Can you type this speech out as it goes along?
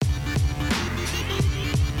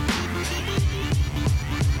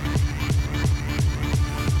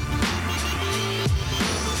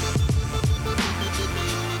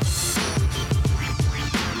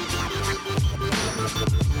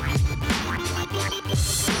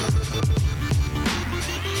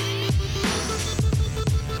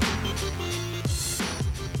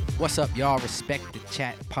What's up, y'all? Respect the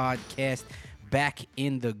Chat podcast back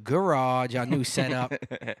in the garage. Our new setup.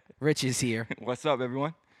 Rich is here. What's up,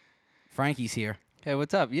 everyone? Frankie's here. Hey,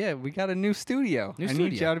 what's up? Yeah, we got a new studio. I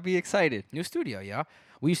need y'all to be excited. New studio, y'all.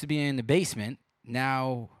 We used to be in the basement.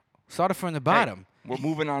 Now, started from the bottom. Hey, we're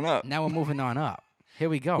moving on up. Now we're moving on up. Here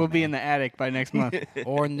we go. We'll be man. in the attic by next month.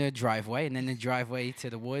 Or in the driveway, and then the driveway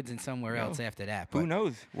to the woods and somewhere else after that. Who But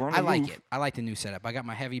knows? We're on the I like move. it. I like the new setup. I got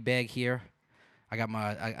my heavy bag here. I got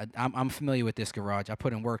my. I'm familiar with this garage. I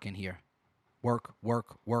put in work in here. Work.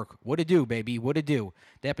 What to do, baby? What to do?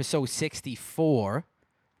 The episode 64.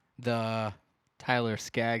 The Tyler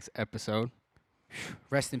Skaggs episode.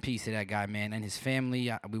 rest in peace to that guy, man, and his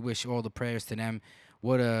family. We wish all the prayers to them.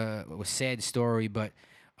 What a sad story, but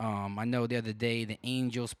I know the other day the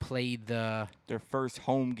Angels played the. Their first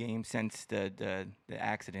home game since the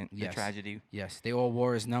accident, Yes. the tragedy. Yes, they all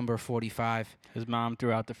wore his number 45. His mom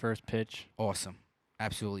threw out the first pitch. Awesome,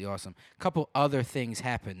 absolutely awesome. Couple other things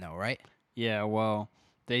happened though, right? Yeah, well,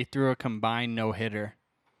 they threw a combined no-hitter,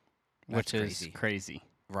 That's which is crazy.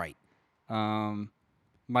 Right.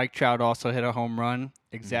 Mike Trout also hit a home run,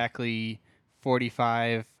 exactly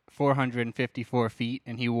 454 feet,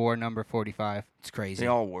 and he wore number 45. It's crazy. They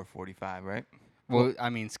all wore 45, right? Well, I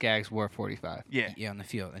mean, Skaggs wore 45. Yeah. Yeah, on the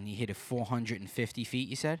field, and he hit it 450 feet.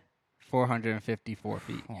 You said? 454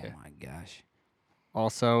 feet. Oh yeah. my gosh.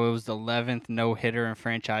 Also, it was the 11th no-hitter in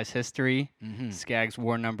franchise history. Mm-hmm. Skaggs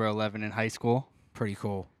wore number 11 in high school. Pretty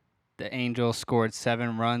cool. The Angels scored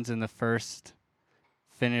 7 runs in the first,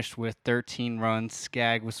 finished with 13 runs.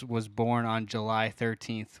 Skaggs was born on July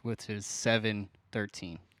 13th, which is 7-13.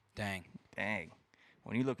 Dang. Dang.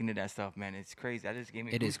 When you look into that stuff, man, it's crazy. That just gave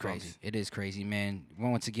me It is goosebumps. crazy. It is crazy, man.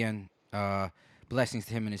 Once again, blessings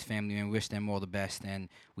to him and his family, and wish them all the best, and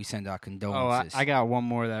we send our Oh, condolences. I got one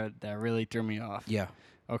more that really threw me off. Yeah.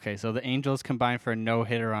 Okay, so the Angels combined for a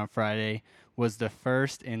no-hitter on Friday, was the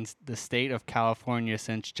first in the state of California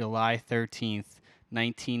since July 13th,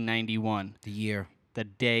 1991, The year. the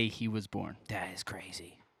day he was born. That is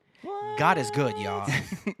crazy. What? God is good, y'all.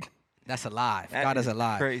 That's alive. That God is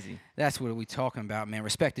alive. Crazy. That's what we talking about, man.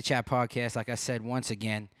 Respect the Chat podcast. Like I said, once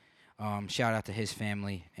again, shout out to his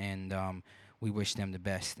family, and we wish them the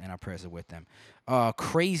best, and our prayers are with them.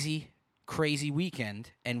 Crazy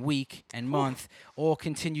weekend and week and month all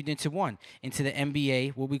continued into the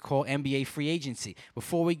NBA, what we call NBA free agency.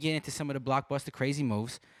 Before we get into some of the blockbuster crazy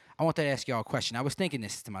moves, I want to ask y'all a question. I was thinking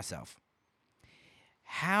this to myself.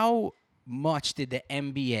 How much did the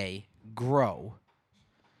NBA grow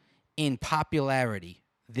in popularity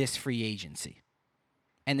this free agency?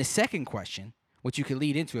 And the second question, which you could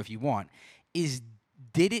lead into if you want, is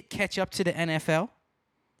did it catch up to the NFL?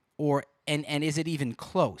 And is it even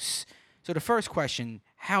close? So the first question,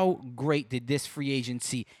 how great did this free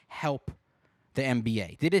agency help the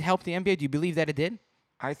NBA? Did it help the NBA? Do you believe that it did?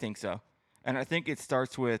 I think so. And I think it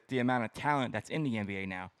starts with the amount of talent that's in the NBA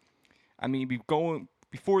now. I mean,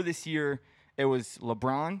 before this year, it was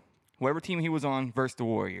LeBron, whoever team he was on, versus the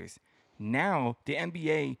Warriors. Now, the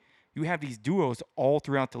NBA, you have these duos all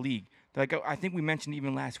throughout the league. Like I think we mentioned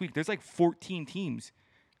even last week, there's like 14 teams.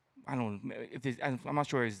 I don't know if I'm not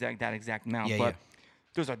sure that exact amount, but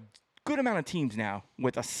there's a good amount of teams now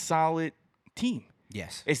with a solid team.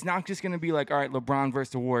 Yes. It's not just going to be like, all right, LeBron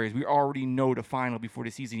versus the Warriors. We already know the final before the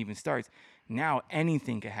season even starts. Now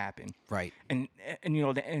anything could happen. Right. And you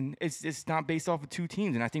know, and it's not based off of two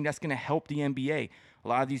teams, and I think that's going to help the NBA. A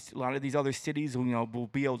lot of these other cities, will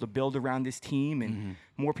be able to build around this team, and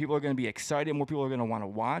more people are going to be excited. More people are going to want to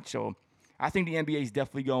watch. So, I think the NBA is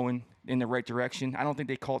definitely going in the right direction. I don't think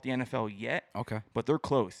they call it the NFL yet. Okay. But they're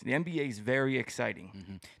close. The NBA is very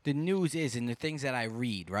exciting. The news is, and the things that I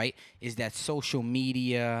read, right, is that social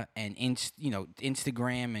media and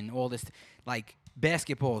Instagram and all this, like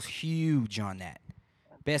basketball is huge on that.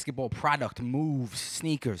 Basketball product moves,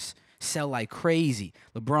 sneakers sell like crazy.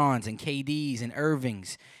 LeBrons and KDs and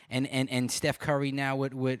Irvings and Steph Curry now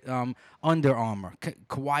with Under Armour.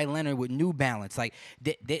 Kawhi Leonard with New Balance. Like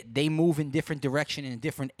they move in different direction in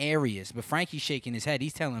different areas. But Frankie's shaking his head.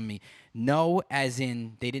 He's telling me no, as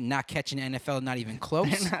in they did not catch in the NFL, not even close.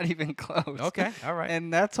 They're not even close. Okay, all right.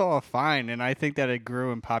 And that's all fine, and I think that it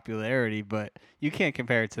grew in popularity, but you can't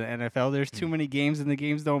compare it to the NFL. There's too many games, and the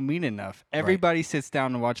games don't mean enough. Everybody sits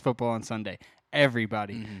down to watch football on Sunday.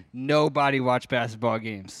 Everybody. Nobody watch basketball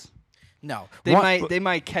games. No. They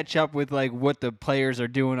might catch up with like what the players are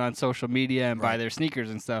doing on social media and buy Right. their sneakers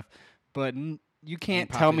and stuff, but you can't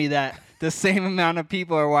Ain't tell me that the same amount of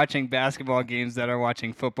people are watching basketball games that are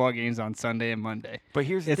watching football games on Sunday and Monday. But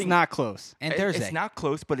here's the It's thing. not close. And It- Thursday. It's not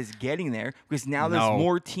close, but it's getting there because now there's No.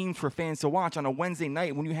 more teams for fans to watch on a Wednesday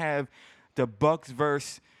night when you have the Bucks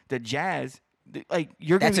versus the Jazz,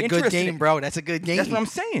 you're going That's to a be good interested. game, bro. That's a good game. That's what I'm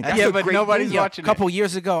saying. That's Yeah, a but great nobody's game. watching A couple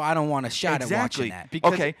years ago, I don't want a shot Exactly. at watching that.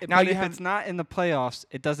 Because Okay, but now you if have- it's not in the playoffs,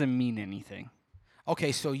 it doesn't mean anything.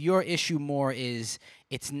 Okay, so your issue more is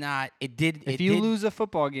it's not. It did. If it you did, lose a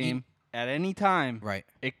football game at any time, right.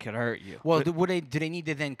 it could hurt you. Well, do they need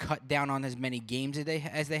to then cut down on as many games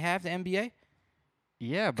as they have the NBA?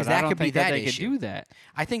 Yeah, but 'Cause I that don't could be think that that they issue. could do that.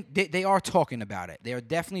 I think they are talking about it. They are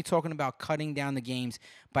definitely talking about cutting down the games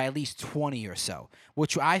by at least 20 or so,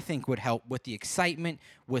 which I think would help with the excitement,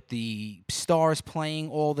 with the stars playing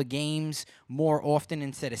all the games more often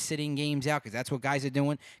instead of sitting games out, because that's what guys are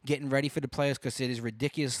doing, getting ready for the playoffs because it is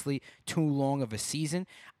ridiculously too long of a season.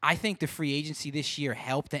 I think the free agency this year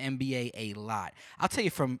helped the NBA a lot. I'll tell you,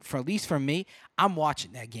 at least for me, I'm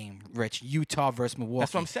watching that game, Rich. Utah versus Milwaukee.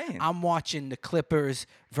 That's what I'm saying. I'm watching the Clippers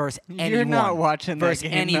versus anyone. You're not watching that versus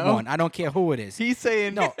game, though. anyone. I don't care who it is. He's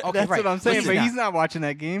saying No, okay, that's right. what I'm saying, Listen, but he's not watching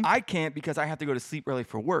that game. I can't because I have to go to sleep early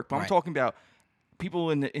for work. But I'm Right. talking about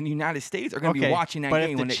people in the United States are going to Okay, be watching that but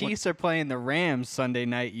game if when the they. Chiefs are playing the Rams Sunday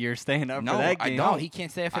night, you're staying up No, for that I game. don't. No, he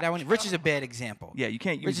can't stay for that one. Rich is a bad example. Yeah, you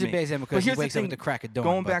can't Rich use is a me. bad example But because he here's the wakes up thing, with the crack of dawn.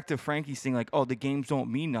 Going but- back to Frankie's thing, the games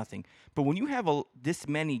don't mean nothing. But when you have this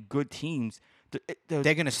many good teams, they're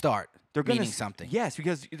going to start they're going meaning something. Yes,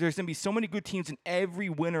 because there's going to be so many good teams, and every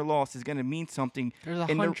win or loss is going to mean something. There's in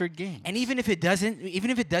the- 100 games. And even if it doesn't mean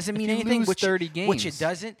you anything, lose which 30 which it games.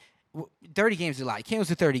 doesn't. 30 games is a lot. You can't lose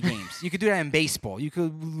the 30 games. You could do that in baseball. You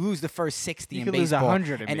could lose the first 60 You in could lose baseball,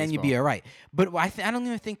 100 in and then you'd be baseball. all right. But I don't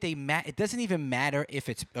even think it doesn't even matter if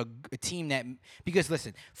it's a team that, because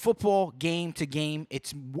listen, football game to game,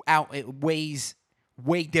 it weighs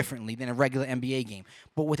way differently than a regular NBA game.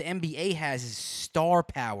 But what the NBA has is star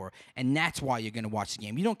power, and that's why you're going to watch the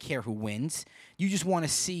game. You don't care who wins. You just want to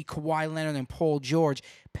see Kawhi Leonard and Paul George,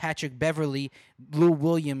 Patrick Beverly, Lou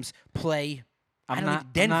Williams play. I'm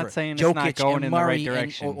not Denver, saying it's Jokic not going and in the right Murray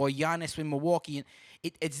direction. or Giannis with Milwaukee. And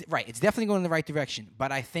it's right. It's definitely going in the right direction.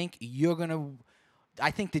 But I think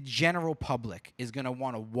I think the general public is gonna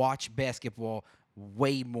want to watch basketball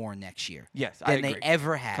way more next year. Yes, I than agree. they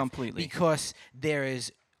ever have. Completely. Because there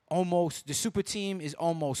is the super team is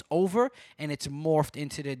almost over, and it's morphed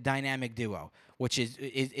into the dynamic duo, which is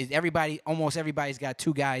everybody. Almost everybody's got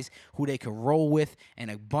two guys who they could roll with,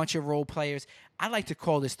 and a bunch of role players. I like to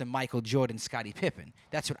call this the Michael Jordan, Scottie Pippen.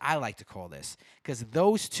 That's what I like to call this, because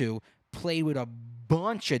those two played with a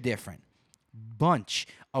bunch of different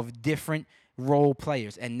role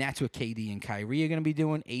players, and that's what KD and Kyrie are going to be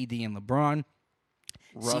doing. AD and LeBron.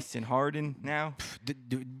 Russ and Harden now.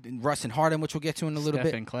 Russ and Harden, which we'll get to in a little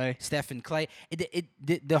Steph bit. and Clay. Steph and Clay.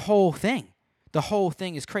 The whole thing. The whole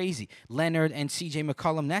thing is crazy. Leonard and C.J.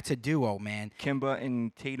 McCollum, that's a duo, man. Kimba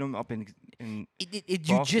and Tatum up in You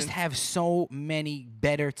Boston. just have so many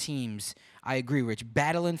better teams. I agree, Rich.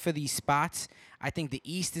 Battling for these spots. I think the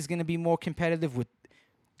East is going to be more competitive with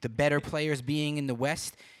the better players being in the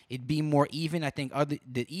West. It'd be more even. I think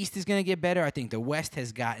the East is going to get better. I think the West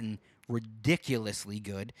has gotten ridiculously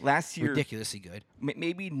good. last year. Ridiculously good.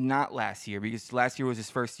 Maybe not last year, because last year was his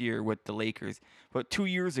first year with the Lakers. But 2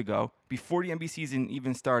 years ago, before the NBA season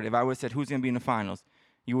even started, if I would have said who's going to be in the finals,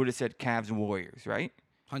 you would have said Cavs and Warriors, right?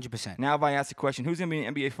 100%. Now, if I ask the question, who's going to be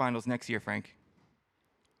in the NBA finals next year, Frank?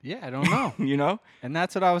 Yeah, I don't know. You know? And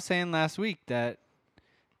that's what I was saying last week, that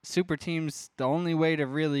super teams, the only way to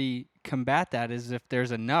really combat that is if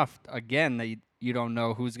there's enough, again, that you don't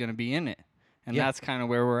know who's going to be in it. And Yeah. that's kind of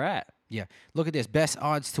where we're at. Yeah. Look at this. Best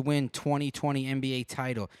odds to win 2020 NBA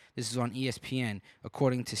title. This is on ESPN,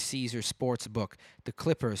 according to Caesar Sportsbook. The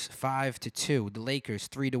Clippers 5-2, the Lakers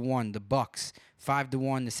 3-1, the Bucks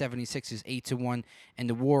 5-1, the 76ers 8-1, and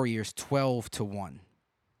the Warriors 12-1.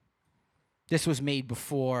 This was made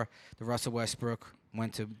before the Russell Westbrook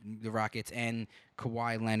went to the Rockets and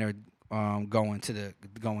Kawhi Leonard going to the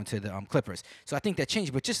Clippers. So I think that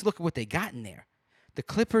changed. But just look at what they got in there. The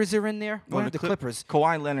Clippers are in there. Well, Where are the Clippers?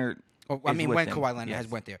 Kawhi Leonard. Oh, I is mean, with when them. Kawhi Leonard Yes. has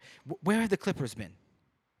went there, where have the Clippers been?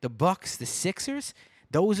 The Bucks, the Sixers.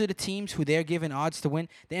 Those are the teams who they're giving odds to win.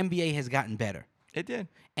 The NBA has gotten better, It did.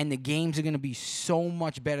 and the games are going to be so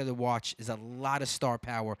much better to watch. There's a lot of star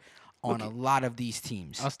power on a lot of these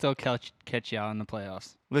teams. I'll still catch y'all in the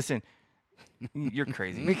playoffs. Listen, you're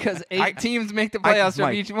crazy. Because eight I- teams make the I- playoffs from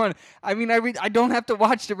Mike. each one. I mean, I don't have to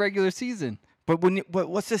watch the regular season. But but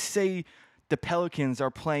let's just say the Pelicans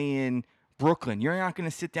are playing Brooklyn. You're not going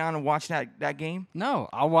to sit down and watch that game. No,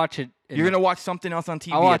 I'll watch it. You're going to watch something else on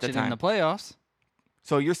TV I'll watch at the it time. in the playoffs.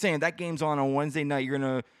 So you're saying that game's on Wednesday night. You're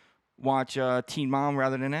going to watch Teen Mom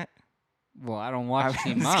rather than that? Well, I don't watch I'm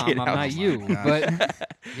Team just Mom. kidding. I'm Oh not my you, gosh. but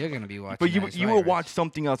You're going to be watching. But you that, you right, will Rich? watch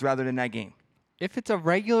something else rather than that game. If it's a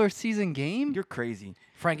regular season game, You're crazy.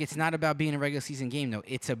 Frank, it's not about being a regular season game though.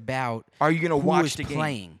 It's about Are you gonna who watch is the game?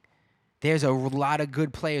 playing. There's a lot of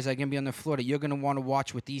good players that are gonna be on the floor that you're gonna want to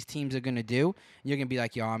watch what these teams are gonna do. You're gonna be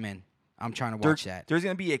like, yo, I'm in. I'm trying to watch that. There's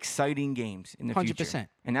going to be exciting games in the future. 100%.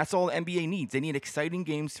 And that's all the NBA needs. They need exciting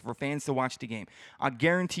games for fans to watch the game. I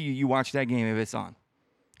guarantee you watch that game if it's on.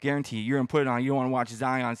 Guarantee you. You're going to put it on. You don't want to watch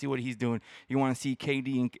Zion, see what he's doing. You want to see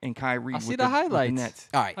KD and Kyrie I'll with see the the highlights. Nets.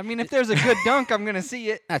 All right. I mean, if there's a good dunk, I'm gonna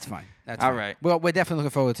see it. That's fine. That's All fine. right. Well, we're definitely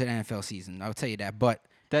looking forward to the NFL season. I'll tell you that. But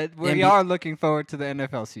That we NBA are looking forward to the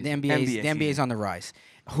NFL the season. NBA's on the rise.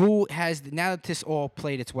 Who has now that this all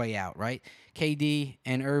played its way out, right? KD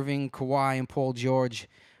and Irving, Kawhi and Paul George,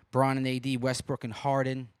 Bron and AD, Westbrook and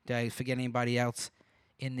Harden. Did I forget anybody else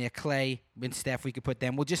in there? Clay and Steph. We could put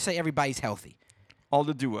them. We'll just say everybody's healthy. All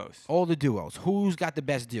the duos. All the duos. Who's got the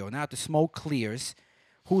best duo? Now that the smoke clears,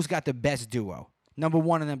 who's got the best duo? Number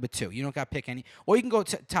 1 and number 2. You don't got to pick any. Or you can go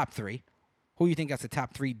top 3. Who you think that's the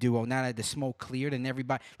top 3 duo now that the smoke cleared and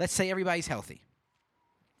everybody? Let's say everybody's healthy.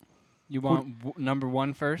 You want number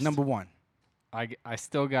 1 first? Number 1. I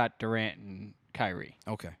still got Durant and Kyrie.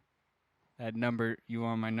 Okay. At number, you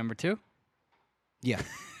want my number 2? Yeah.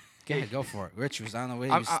 Go ahead. Go for it. Rich was, I don't know where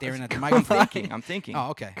he I'm- was I- staring at the I'm microphone. I'm thinking. Oh,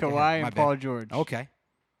 okay. Go Kawhi ahead. My and bad. Paul George. Okay.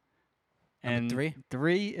 Number And 3?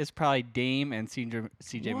 3 is probably Dame and CJ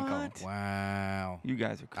What? McCollum. Wow. You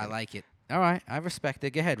guys are I crazy. like it. All right. I respect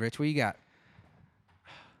it. Go ahead, Rich. What you got?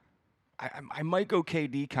 I might go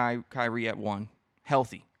KD, Kyrie at 1.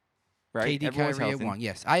 Healthy. Right? KD, Everyone's Kyrie healthy. at 1.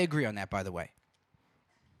 Yes. I agree on that, by the way.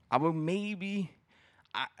 I would maybe,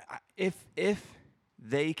 if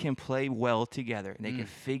they can play well together and they can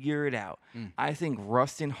figure it out, I think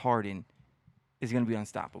Russ and Harden is going to be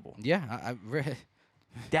unstoppable. Yeah.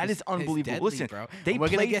 That is It's unbelievable. deadly, Listen, bro. they We're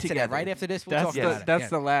played gonna get together. to that right after this. We'll That's talk the, about it. that's Yeah.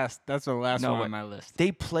 the last. That's the last No, one wait. on my list.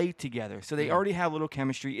 They played together, so they already have a little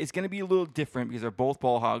chemistry. It's going to be a little different because they're both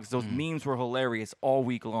ball hogs. Those memes were hilarious all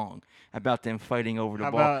week long about them fighting over the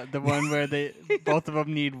How ball. about the one where they both of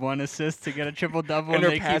them need 1 assist to get a triple double And and they're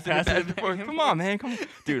they keep passing it passing back it and back forth. and Come on, man. Come on.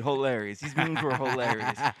 Dude, hilarious. These memes were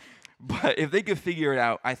hilarious. But if they could figure it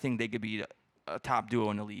out, I think they could be a top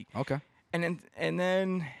duo in the league. Okay. And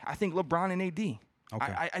then I think LeBron and AD.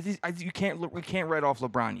 Okay. We can't write off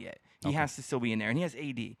LeBron yet. He has to still be in there, and he has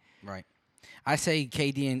AD. Right. I say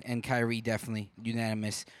KD and Kyrie definitely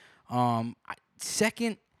unanimous.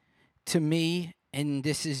 Second to me, and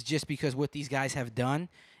this is just because what these guys have done,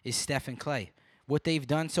 is Steph and Clay. What they've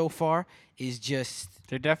done so far is just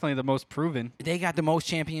They're definitely the most proven. they got the most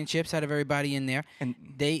championships out of everybody in there. And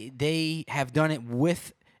They have done it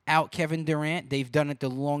without Kevin Durant. They've done it the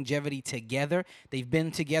longevity together. They've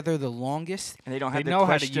been together the longest. and they don't They have the know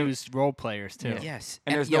how to question. use role players too. Yes.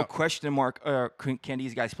 And there's yo, no question mark. Can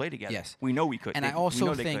these guys play together? Yes. We know we could. And They- I we also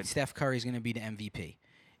know they think could. Steph Curry is going to be the MVP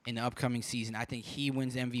in the upcoming season. I think he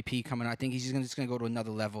wins MVP coming out. I think he's just going to go to another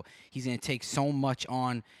level. He's going to take so much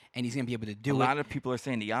on, and he's going to be able to A do lot it. of people are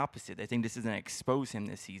saying the opposite. They think this is going to expose him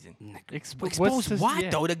this season. Expose what,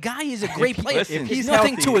 though? The guy is a great player. Listen, There's he's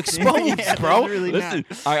nothing healthy. to expose, Yeah, bro. there's really Listen,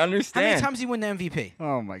 not. I How understand. many times did he win the MVP?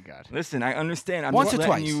 Oh my God. Listen, I understand. I'm Once just or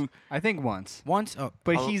letting twice? you. I think once. Once? Oh,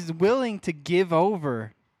 But Oh. he's willing to give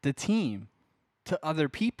over the team to other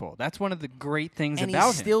people. That's one of the great things and he about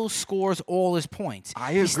him. still scores all his points.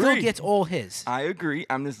 I He still agree. gets all his. I agree.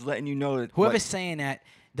 I'm just letting you know that Whoever's saying that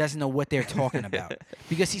doesn't know what they're talking about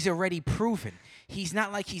because he's already proven. He's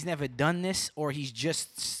not like he's never done this or he's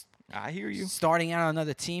just I hear you. starting out on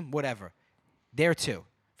another team, whatever. They're 2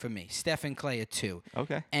 for me. Steph and Clay are 2.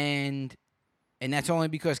 Okay. And that's only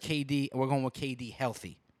because we're going with KD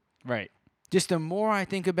healthy. Right. Just the more I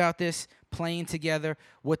think about this, playing together,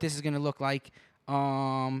 what this is going to look like,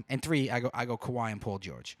 and 3, I go Kawhi and Paul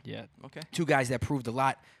George. Yeah. Okay. 2 guys that proved a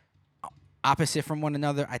lot opposite from one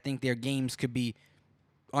another. I think their games could be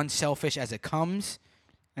unselfish as it comes.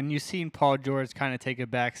 And you've seen Paul George kind of take a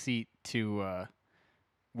back seat to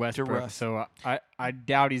Westbrook. Russ. So I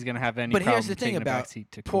doubt he's going to have any But problem here's the thing taking a about back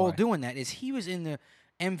seat to Paul Kawhi. doing that is he was in the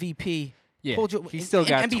MVP. Yeah. Paul George, He's still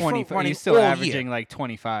got and 20. running He's still all averaging year. like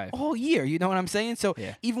 25. All year. You know what I'm saying? So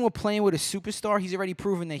Yeah. even with playing with a superstar, he's already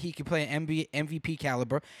proven that he can play an MVP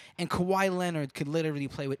caliber. And Kawhi Leonard could literally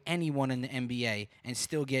play with anyone in the NBA and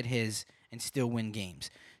still get his and still win games.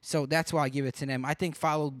 So that's why I give it to them. I think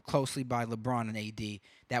followed closely by LeBron and AD.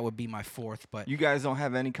 That would be my 4th. But You guys don't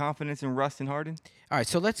have any confidence in Russ and Harden? all right,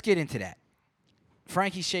 so let's get into that.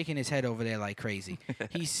 Frankie's shaking his head over there like crazy.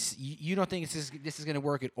 You don't think this is going to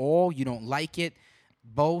work at all? You don't like it?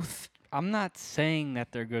 Both? I'm not saying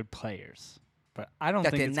that they're good players, but I don't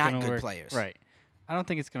That think they're it's not gonna good work. players. Right. I don't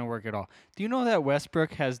think it's going to work at all. Do you know that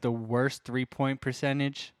Westbrook has the worst 3-point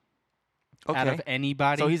percentage out of Okay.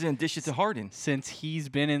 anybody So he's going to dish it to Harden. since he's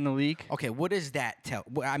been in the league. Okay, what does that tell?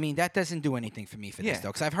 I mean, that doesn't do anything for me for this Yeah. though,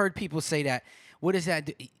 because I've heard people say that. What does that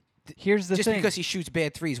do? Here's the Just thing. because he shoots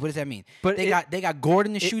bad threes, what does that mean? But they got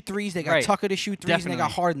Gordon to shoot threes, they got right. Tucker to shoot threes, and they got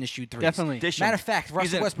Definitely. Harden to shoot threes. Definitely. Dish him. Matter of fact,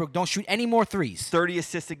 Russell in- Westbrook don't shoot any more threes. 30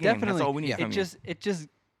 assists a game. Definitely. That's all we need Yeah. from It you. just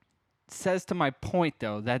says to my point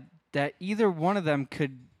though that either one of them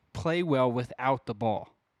could play well without the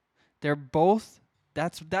ball. They're both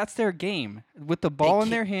that's their game. With the ball in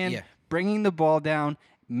their can't- hand, yeah. bringing the ball down,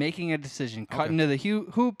 making a decision, cutting to the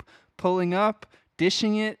hoop, pulling up,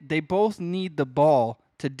 dishing it. They both need the ball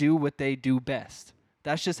to do what they do best.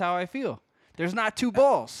 That's just how I feel. There's not two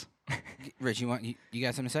balls. Rich, you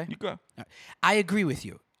got something to say? You go. I agree with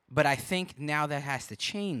you, but I think now that has to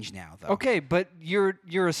change now, though. Okay, but you're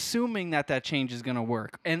assuming that change is going to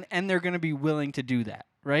work, and they're going to be willing to do that,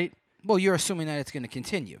 right? Well, you're assuming that it's going to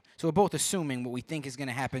continue. So we're both assuming what we think is going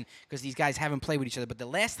to happen because these guys haven't played with each other. But the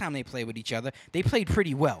last time they played with each other, they played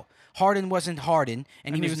pretty well. Harden wasn't Harden,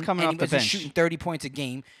 and he was coming and off he the wasn't bench. shooting 30 points a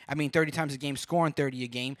game. 30 times a game, scoring 30 a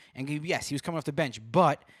game. And yes, he was coming off the bench.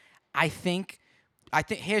 But I think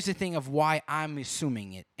here's the thing of why I'm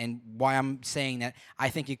assuming it and why I'm saying that I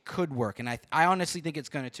think it could work. And I honestly think it's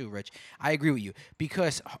going to too, Rich. I agree with you.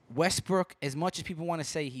 Because Westbrook, as much as people want to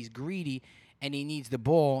say he's greedy and he needs the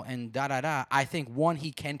ball and da-da-da, I think, one,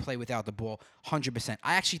 he can play without the ball 100%.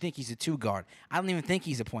 I actually think he's a two guard. I don't even think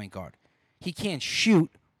he's a point guard. He can't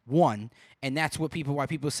shoot, one, and that's why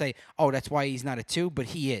people say, oh, that's why he's not a two, but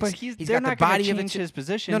he is. But he's they're got the not gonna body of a change two. his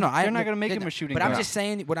position. No, They're not gonna make him a shooting But I'm guard. just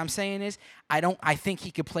saying, what I'm saying is, I think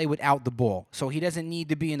he could play without the ball. So he doesn't need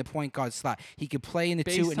to be in the point guard slot. He could play in the two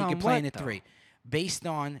Based and he on could play in the what, though? three. Based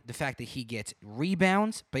on the fact that he gets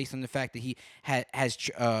rebounds, based on the fact that he has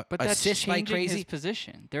But that's assists like changing crazy. his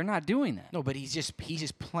position. They're not doing that. No, but he's just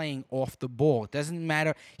playing off the ball. It doesn't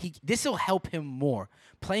matter. This will help him more.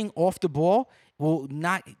 Playing off the ball will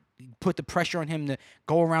not put the pressure on him to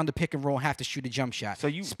go around the pick and roll and have to shoot a jump shot. So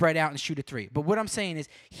you- spread out and shoot a three. But what I'm saying is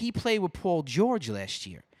he played with Paul George last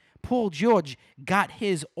year. Paul George got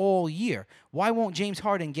his all year. Why won't James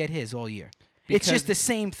Harden get his all year? It's Because- just the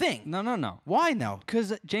same thing. No. Why no?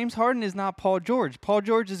 Because James Harden is not Paul George. Paul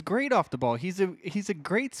George is great off the ball. He's a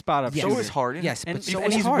great spot up Yes. So shooter. is Harden. Yes, And, but so and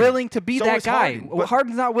is he's Harden. willing to be So that is guy. Harden, Well, but-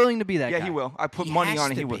 Harden's not willing to be that guy. Yeah, he will. I put He money has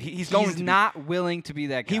on it. to He will. be. He's going He's to. not willing to be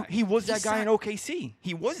that guy. He was that He's guy in not- OKC.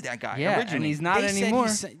 He was that guy yeah, originally. and he's not They said anymore.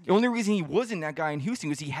 The only reason he wasn't that guy in Houston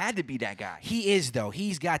was he had to be that guy. He is, though.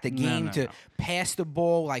 He's got the game no, to no. pass the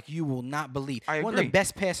ball like you will not believe. I One of the agree.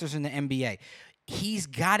 best passers in the NBA. He's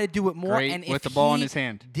got to do it more. Great and if with the ball in he his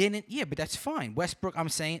hand. Didn't, yeah, but that's fine. Westbrook,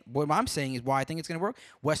 what I'm saying is why I think it's going to work.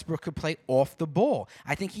 Westbrook could play off the ball.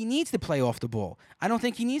 I think he needs to play off the ball. I don't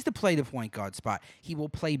think he needs to play the point guard spot. He will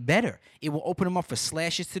play better. It will open him up for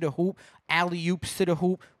slashes to the hoop, alley-oops to the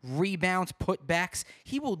hoop, rebounds, putbacks.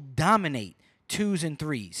 He will dominate twos and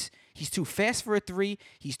threes. He's too fast for a three.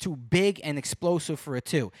 He's too big and explosive for a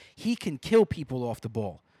two. He can kill people off the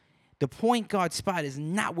ball. The point guard spot is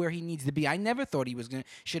not where he needs to be. I never thought he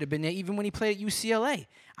should have been there, even when he played at UCLA.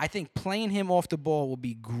 I think playing him off the ball will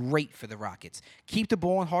be great for the Rockets. Keep the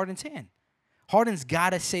ball in Harden's hand. Harden's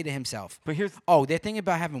got to say to himself, But here's they're thinking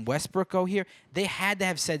about having Westbrook go here. They had to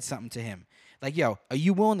have said something to him. Like, yo, are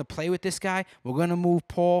you willing to play with this guy? We're going to move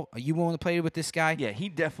Paul. Are you willing to play with this guy? yeah, he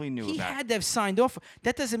definitely knew He about it. had to have signed off.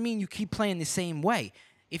 That doesn't mean you keep playing the same way.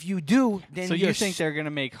 If you do, then So you're you think they're going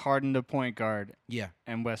to make Harden the point guard yeah,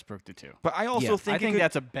 and Westbrook the two? But I also Yeah. think I think it could-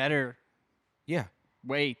 that's a better yeah,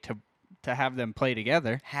 way to have them play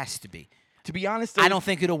together. has to be. to be honest, I don't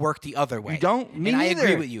think it'll work the other way. You don't? And Me I neither.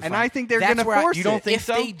 agree with you. And Frank. I think they're That's gonna where I- force You don't it. think if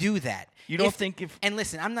so? they do that. You don't think if And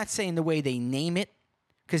listen, I'm not saying the way they name it,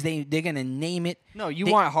 because they're gonna name it. No, you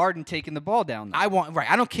They- want Harden taking the ball down. Though.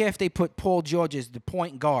 I don't care if they put Paul George as the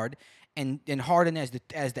point guard and Harden as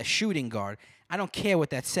the shooting guard. I don't care what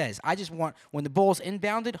that says. I just want when the ball's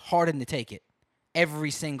inbounded, Harden to take it every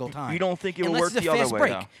single time. you don't think it will Unless work it's a the other fast way,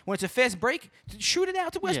 break. though. When it's a fast break, shoot it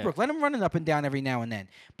out to Westbrook. Let him run it up and down every now and then.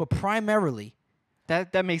 But primarily,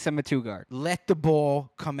 That makes them a two guard. let the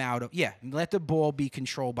ball come out of let the ball be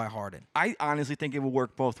controlled by Harden. I honestly think it will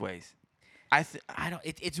work both ways. I don't.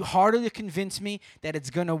 It's harder to convince me that it's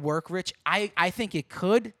gonna work, Rich. I think it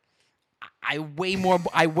could. I way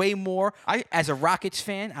more. As a Rockets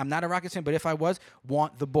fan, I'm not a Rockets fan, but if I was,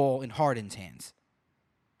 want the ball in Harden's hands.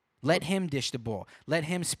 Let him dish the ball. Let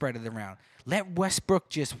him spread it around. Let Westbrook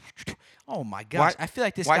just. Oh my gosh! I feel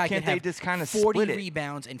like this why guy can't could they have just kinda 40 split it?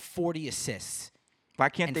 rebounds and 40 assists. Why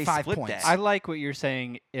can't and they 5 split points. that? I like what you're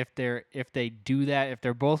saying. If they do that, if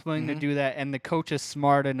they're both willing Mm-hmm. to do that, and the coach is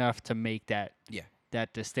smart enough to make that Yeah.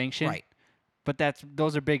 distinction. Right. But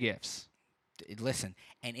those are big ifs. Listen,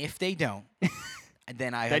 and if they don't,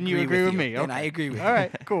 then I Then agree you agree with you. me. Then Okay. I agree with you. All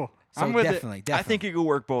right, cool. So I'm with definitely, it. definitely. I think it could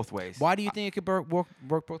work both ways. Why do you think it could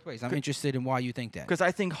work both ways? I'm interested in why you think that. Because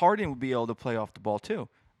I think Harden would be able to play off the ball too,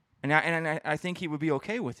 and I think he would be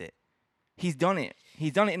okay with it. He's done it.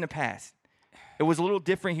 He's done it in the past. It was a little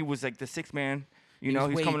different. He was like the sixth man. He was He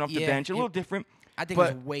was way- coming off the yeah, bench. A little different. I think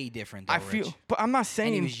but it was way different. Though, I feel, Rich. but I'm not And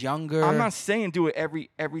saying he was younger. I'm not saying do it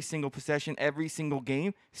every single possession, every single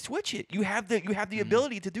game. Switch it. You have the Mm-hmm.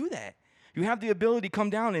 ability to do that. You have the ability to come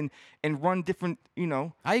down and run different.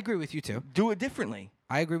 I agree with you too. Do it differently.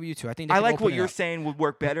 I agree with you too. I think they I could like open what it you're up. saying would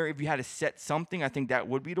work better if you had to set something. I think that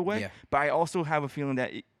would be the way. Yeah. But I also have a feeling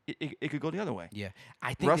that it could go the other way. Yeah,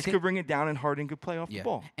 I think Russ the thing- could bring it down and Harden could play off the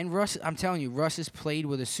ball. And Russ, I'm telling you, Russ has played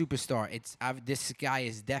with a superstar. This guy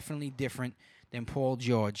is definitely different than Paul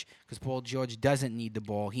George because Paul George doesn't need the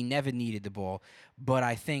ball. He never needed the ball. But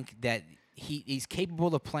I think that he's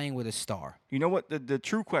capable of playing with a star. You know what the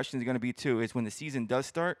true question is going to be too is when the season does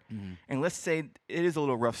start, Mm-hmm. and let's say it is a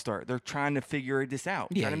little rough start. They're trying to figure this out,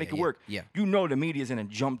 trying to make it work. Yeah. You know the media is going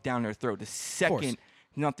to jump down their throat the second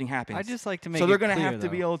nothing happens. I just like to make so they're it gonna clear, have to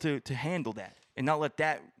be though. able to handle that and not let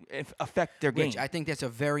that affect their game. Rich, I think that's a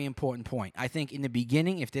very important point. I think in the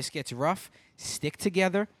beginning, if this gets rough, stick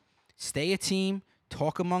together, stay a team,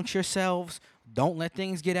 talk amongst yourselves, don't let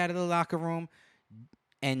things get out of the locker room,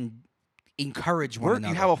 and encourage one Work,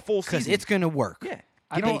 another. you have a full because season. it's gonna work. Yeah.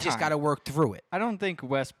 They just got to work through it. I don't think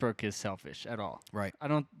Westbrook is selfish at all. Right. I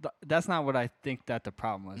don't. That's not what I think that the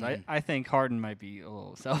problem is. I think Harden might be a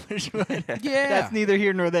little selfish. But Yeah. that's neither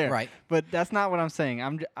here nor there. Right. But that's not what I'm saying.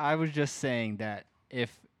 I was just saying that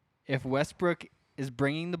if Westbrook is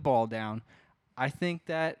bringing the ball down, I think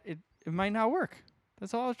that it might not work.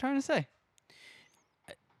 That's all I was trying to say.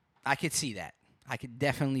 I could see that. I could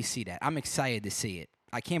definitely see that. I'm excited to see it.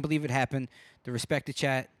 I can't believe it happened. The Respect the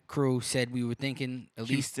Chat crew said we were thinking at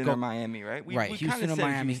Houston least or Miami, right? We right, kinda Houston or said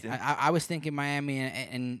Miami. Houston. I was thinking Miami,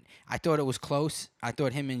 and I thought it was close. I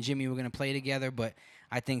thought him and Jimmy were going to play together, but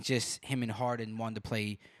I think just him and Harden wanted to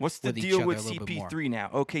play What's the with each deal other with a little bit more. CP3 now?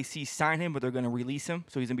 OKC signed him, but they're going to release him,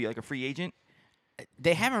 so he's going to be like a free agent.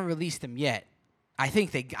 They haven't released him yet. I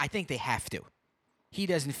think they have to. He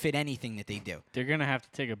doesn't fit anything that they do. They're gonna have to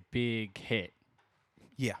take a big hit.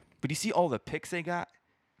 Yeah. But you see all the picks they got.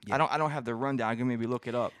 Yeah. I don't have the rundown. I can maybe look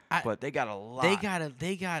it up. But they got a lot.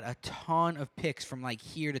 They got a ton of picks from like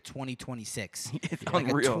here to 2026. It's like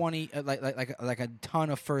unreal. a 20 like a ton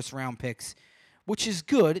of first round picks, which is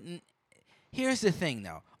good. And here's the thing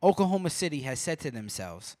though. Oklahoma City has said to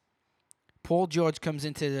themselves, Paul George comes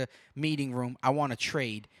into the meeting room, I want to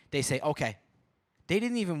trade. They say, "Okay." They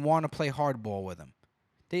didn't even want to play hardball with him.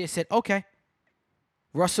 They just said, "Okay."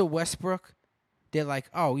 Russell Westbrook, they're like,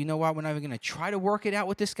 "Oh, you know what? We're not even going to try to work it out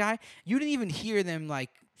with this guy." You didn't even hear them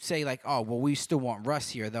say "Oh, well, we still want Russ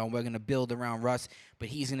here though, and we're going to build around Russ, but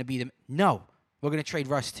he's going to be the." No, we're going to trade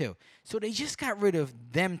Russ too. So they just got rid of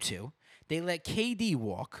them two. They let KD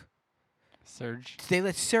walk. Serge. They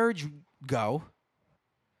let Serge go.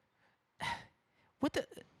 What the?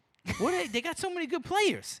 What? They got so many good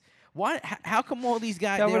players. Why? How come all these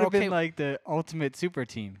guys? That would they're have okay. been like the ultimate super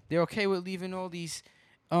team. They're okay with leaving all these.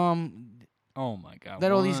 Oh my God.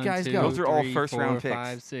 Let all these guys go. Those are all 3, first-round 4, picks.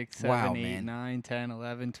 5, 6, Wow, 7, 8, man. 9, 10,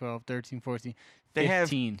 11, 12, 13, 14, They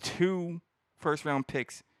 15. have 2 first-round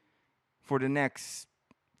picks for the next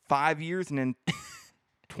 5 years, and then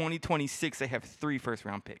 2026 they have 3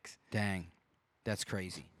 first-round picks. Dang, that's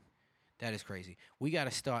crazy. That is crazy. We got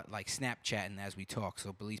to start like Snapchatting as we talk, so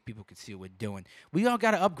at least people could see what we're doing. We all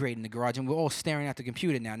got to upgrade in the garage, and we're all staring at the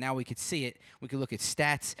computer now. Now we could see it. We could look at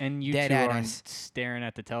stats. And you dead two at aren't us. staring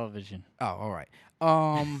at the television. Oh, all right.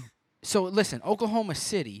 So listen, Oklahoma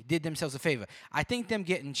City did themselves a favor. I think them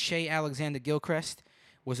getting Shea Alexander-Gilchrist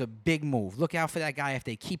was a big move. Look out for that guy if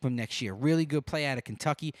they keep him next year. Really good play out of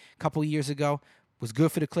Kentucky a couple years ago. Was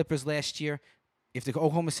good for the Clippers last year. If the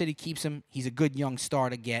Oklahoma City keeps him, he's a good young star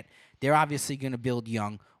to get. They're obviously going to build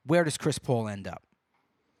young. Where does Chris Paul end up?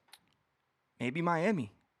 Maybe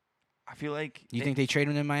Miami. I feel like You think they trade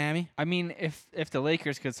him in Miami? I mean, if the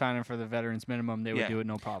Lakers could sign him for the veterans minimum, they would Yeah. do it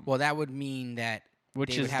no problem. Well, that would mean that Which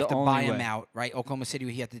they would is have the to only buy way. him out, right? Oklahoma City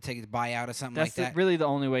would have to take his buyout or something That's like that. really the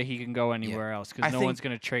only way he can go anywhere else I because no think- one's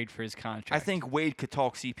going to trade for his contract. I think Wade could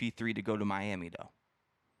talk CP3 to go to Miami though.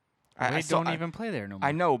 Wade don't even play there no more.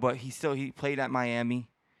 I know, but he played at Miami.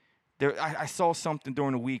 There, I saw something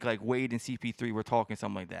during the week like Wade and CP3 were talking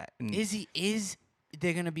something like that. And Is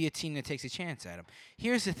there going to be a team that takes a chance at him?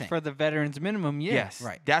 Here's the thing. For the veterans minimum, yes,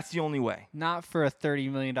 right. That's the only way. Not for a $30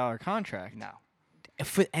 million contract. No.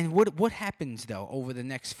 And what happens though over the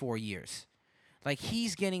next 4 years? Like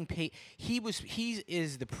he's getting paid. He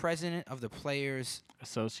is the president of the Players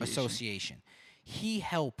Association. He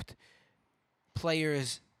helped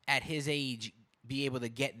players at his age be able to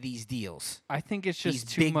get these deals. I think it's These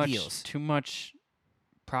just big deals. too much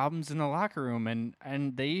problems in the locker room,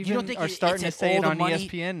 and they You even don't think are starting to it's say all it the on money?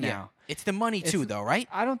 ESPN now. Yeah. It's the money too, though, right?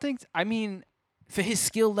 I don't think. I mean, For his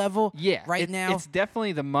skill level, yeah, right now, it's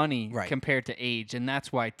definitely the money Right. compared to age, and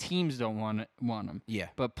that's why teams don't want him. yeah.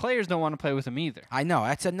 But players don't want to play with him either. I know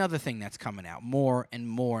that's another thing that's coming out more and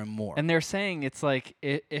more and more. And they're saying it's like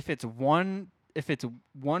if it's one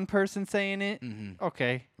person saying it, Mm-hmm.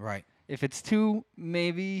 okay. Right. If it's two,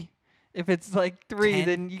 maybe. If it's like three, 10,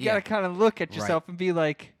 then you yeah. gotta kind of look at Right. yourself and be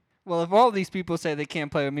like, well, if all these people say they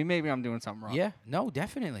can't play with me, maybe I'm doing something wrong. Yeah. No,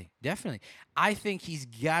 definitely. I think he's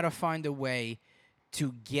got to find a way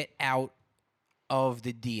to get out of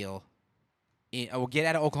the deal, or get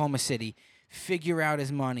out of Oklahoma City, figure out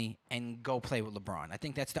his money, and go play with LeBron. I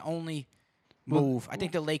think that's the only move. I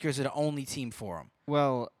think the Lakers are the only team for him.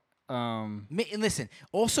 Well, Listen,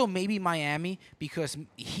 also maybe Miami, because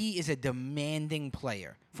he is a demanding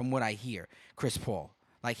player from what I hear, Chris Paul.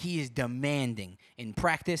 Like, he is demanding in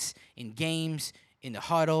practice, in games, in the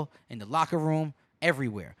huddle, in the locker room,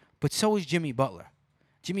 everywhere. But so is Jimmy Butler.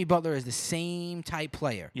 Jimmy Butler is the same type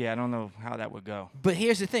player. Yeah, I don't know how that would go. But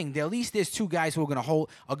here's the thing. At least there's two guys who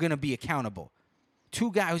are going to be accountable. Two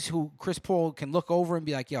guys who Chris Paul can look over and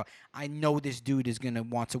be like, yo, I know this dude is going to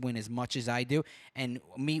want to win as much as I do. And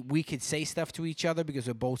we could say stuff to each other because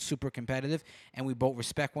we're both super competitive and we both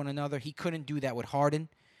respect one another. He couldn't do that with Harden.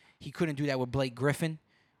 He couldn't do that with Blake Griffin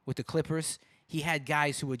with the Clippers. He had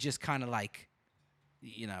guys who were just kind of like,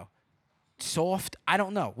 soft. I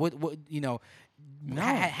don't know.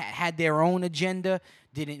 Had their own agenda,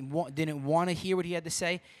 didn't want to hear what he had to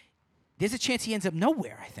say. There's a chance he ends up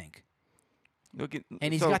nowhere, I think.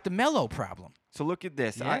 And he's got the Melo problem. So look at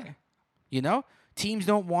this. Yeah. Teams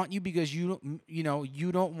don't want you because you don't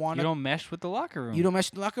want to. you don't mesh with the locker room. You don't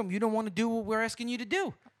mesh with the locker room. You don't want to do what we're asking you to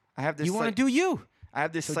do. I have this. You want to do you. I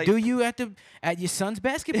have this So site. do you at your son's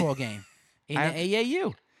basketball game in the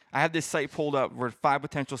AAU? I have this site pulled up where 5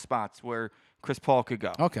 potential spots where Chris Paul could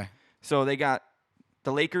go. Okay. So they got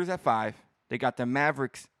the Lakers at 5. They got the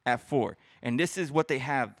Mavericks at 4. And this is what they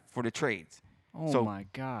have for the trades. Oh my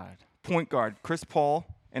God. Point guard Chris Paul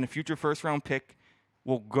and a future first-round pick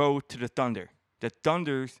will go to the Thunder. The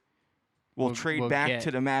Thunders will trade back to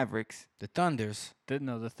the Mavericks. The Thunders. The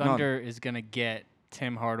Thunder is going to get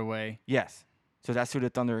Tim Hardaway. Yes. So that's who the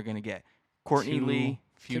Thunder are going to get. Courtney Lee.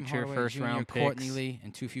 Future Tim Hardaway first-round Jr., picks. Courtney Lee,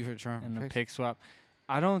 and 2 future round And the picks. pick swap.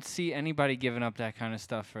 I don't see anybody giving up that kind of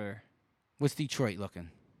stuff for. What's Detroit looking?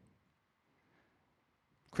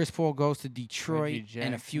 Chris Paul goes to Detroit Reggie and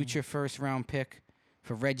a Jackson. future first-round pick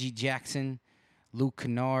for Reggie Jackson, Luke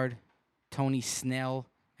Kennard, Tony Snell,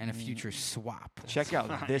 and a future swap. Check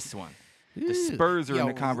out this one. The Ooh. Spurs are in Yo,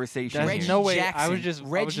 the conversation. There's Reggie here. no way- Jackson, I was just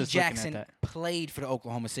Reggie looking at Jackson that. played for the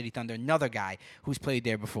Oklahoma City Thunder. Another guy who's played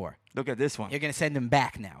there before. Look at this one. You're gonna send him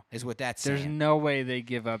back now, is what that's There's saying. no way they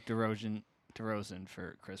give up DeRozan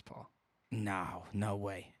for Chris Paul. No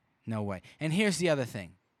way. And here's the other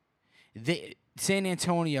thing. San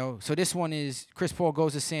Antonio, so this one is Chris Paul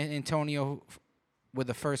goes to San Antonio with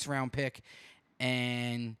a first-round pick.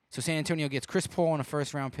 And so San Antonio gets Chris Paul and a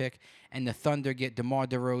first-round pick, and the Thunder get DeMar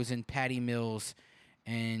DeRozan, Patty Mills,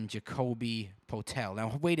 and Jacoby Potel.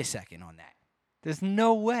 Now, wait a second on that. There's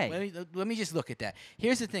no way. Let me just look at that.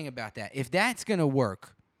 Here's the thing about that. If that's going to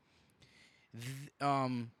work,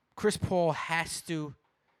 Chris Paul has to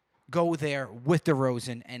go there with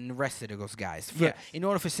DeRozan and the rest of those guys. Yes. In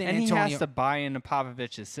order for San And Antonio, he has to buy into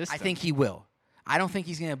Popovich's system. I think he will. I don't think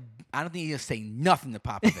he's gonna say nothing to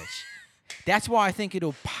Popovich. That's why I think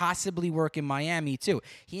it'll possibly work in Miami too.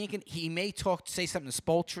 He may say something to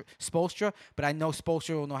Spoelstra, but I know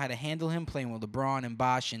Spoelstra will know how to handle him playing with LeBron and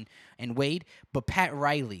Bosh and Wade. But Pat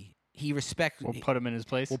Riley, We'll put him in his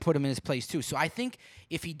place. We'll put him in his place too. So I think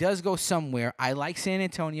if he does go somewhere, I like San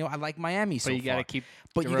Antonio. I like Miami so But you got to far. keep.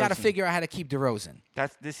 But you got to DeRozan. figure out how to keep DeRozan.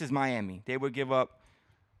 This is Miami. They would give up.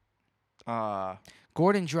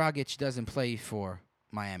 Gordon Dragic doesn't play for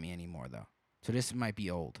Miami anymore though, so this might be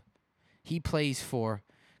old.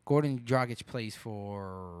 Gordon Dragic plays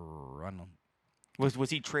for I don't know. Was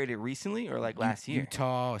he traded recently or like last year?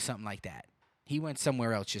 Utah or something like that. He went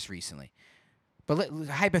somewhere else just recently. But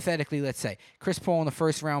hypothetically, let's say Chris Paul in the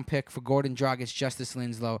first-round pick for Gordon Dragic, Justice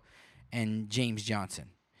Winslow, and James Johnson.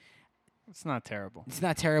 It's not terrible. It's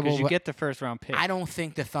not terrible. Because you but get the first round pick. I don't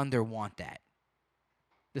think the Thunder want that.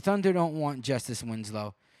 The Thunder don't want Justice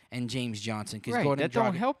Winslow, and James Johnson because Right, Gordon that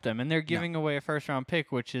don't Dragic. help them, and they're giving away a first-round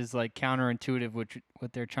pick, which is like counterintuitive,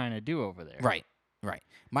 what they're trying to do over there. Right.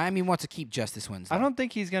 Miami wants to keep Justice Winslow. I don't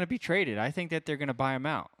think he's going to be traded. I think that they're going to buy him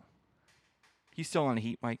out. He's still on the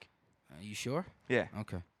Heat, Mike. Are you sure? Yeah.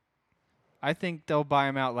 Okay. I think they'll buy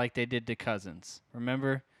him out like they did to Cousins.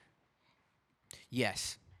 Remember?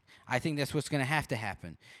 Yes. I think that's what's going to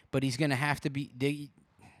happen. But he's going to have to be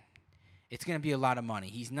it's going to be a lot of money.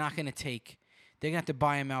 He's not going to take they're going to have to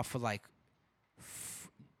buy him out for like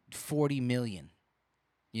 $40 million.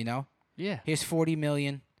 You know? Yeah. Here's $40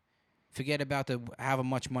 million. Forget about how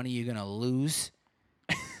much money you're going to lose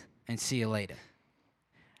and see you later.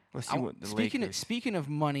 Let's see what the Lakers. Speaking of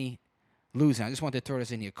money losing, I just wanted to throw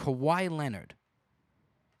this in here. Kawhi Leonard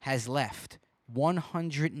has left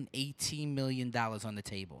 $118 million on the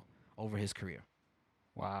table over his career.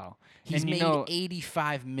 Wow. He's and made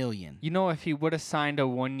 $85 million. You know, if he would have signed a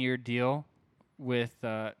 1-year deal with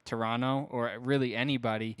Toronto or really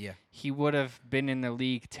anybody, Yeah. he would have been in the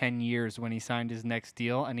league 10 years when he signed his next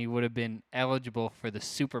deal, and he would have been eligible for the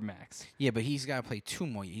Supermax. Yeah, but he's got to play 2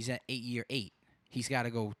 more years. He's at 8. He's got to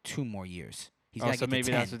go 2 more years. He's got to So get maybe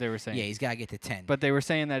to 10. that's what they were saying. Yeah, he's got to get to 10. But they were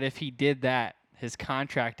saying that if he did that, his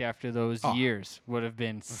contract after those Oh. years would have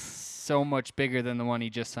been so much bigger than the one he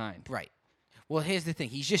just signed. Right. Well, here's the thing.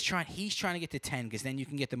 He's trying to get to 10 because then you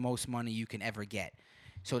can get the most money you can ever get.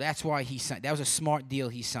 So that's why he signed. That was a smart deal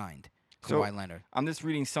he signed, Kawhi Leonard. I'm just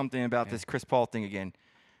reading something about this Chris Paul thing again.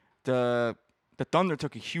 The Thunder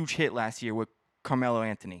took a huge hit last year with Carmelo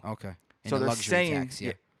Anthony. Okay. So the they're luxury saying, tax,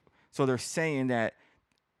 yeah. So they're saying that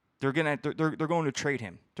they're going to trade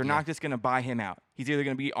him. They're Yeah. not just going to buy him out. He's either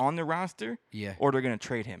going to be on the roster, Yeah. or they're going to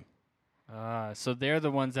trade him. So they're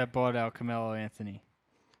the ones that bought out Carmelo Anthony.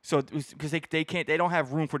 So because they don't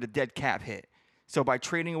have room for the dead cap hit. So by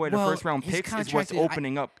trading away the Well, first round his picks is contract what's is-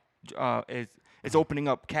 opening up is opening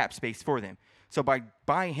up cap space for them. So by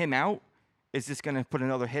buying him out, is just going to put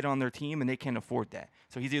another hit on their team, and they can't afford that.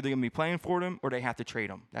 So he's either going to be playing for them or they have to trade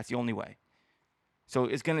him. That's the only way. So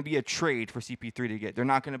it's going to be a trade for CP3 to get. They're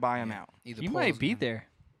not going to buy him out. Either He Paul's might be gonna- there.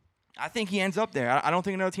 I think he ends up there. I don't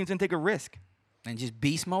think another team's going to take a risk. And just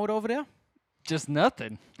beast mode over there? Just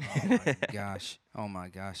nothing. Oh my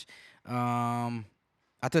gosh.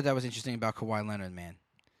 I thought that was interesting about Kawhi Leonard, man.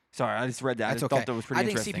 Sorry, I just read that. That's I okay. thought that was pretty I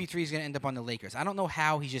think interesting. CP3 is going to end up on the Lakers. I don't know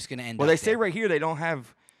how he's just going to end Well, up they say there. right here they don't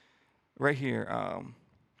have. Right here.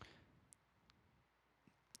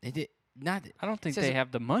 They did not. I don't think says they it-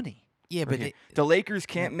 have the money. Yeah, but Right here. The Lakers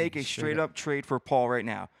can't make a straight straight up trade for Paul right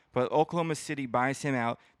now, but Oklahoma City buys him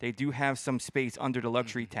out. They do have some space under the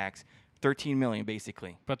luxury tax, $13 million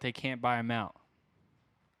basically. But they can't buy him out.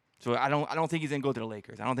 So I don't think he's gonna go to the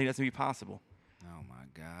Lakers. I don't think that's gonna be possible. oh my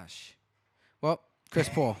gosh. Well, Chris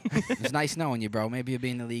Paul, it's nice knowing you, bro. Maybe you'll be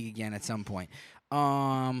in the league again at some point.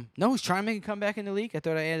 No, who's trying to make a comeback in the league? I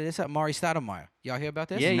thought I added this up. Maury Stoudemire. Y'all hear about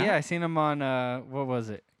this? Yeah, not? yeah. I seen him on what was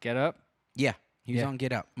it? Get Up. Yeah. He was Yeah. on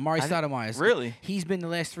Get Up. Maury Stoudemire. Really? He's been the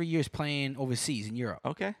last 3 years playing overseas in Europe.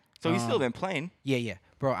 Okay. So he's still been playing. Yeah.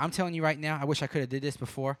 Bro, I'm telling you right now, I wish I could have did this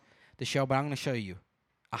before the show, but I'm going to show you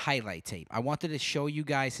a highlight tape. I wanted to show you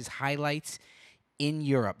guys his highlights in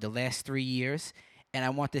Europe the last 3 years, and I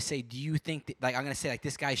want to say, do you think that, like, I'm going to say, like,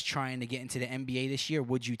 this guy's trying to get into the NBA this year.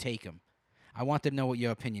 Would you take him? I want to know what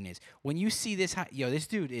your opinion is. When you see this, this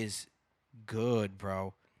dude is good,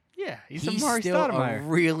 bro. Yeah, he's He's a Maury still a Stoudemire.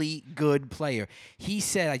 really good player. He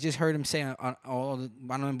said, I just heard him say I don't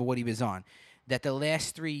remember what he was on, that the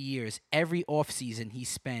last 3 years, every offseason, he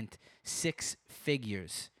spent 6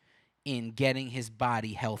 figures in getting his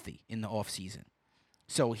body healthy in the offseason.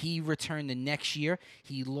 So he returned the next year.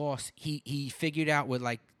 He lost. He figured out with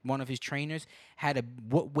like one of his trainers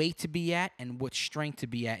what weight to be at and what strength to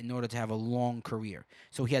be at in order to have a long career.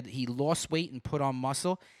 So he lost weight and put on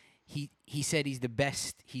muscle. He said he's the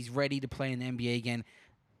best. He's ready to play in the NBA again.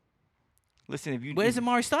 Listen, if you Where does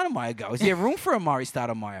Amari Stoudemire go? Is there room for Amari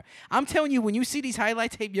Stoudemire? I'm telling you, when you see these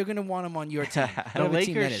highlight tape, you're gonna want him on your team. The Whatever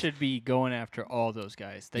team that Lakers is. should be going after all those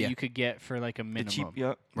guys that Yeah. you could get for like a the minimum.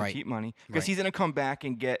 cheap, Right. cheap money, because Right. he's gonna come back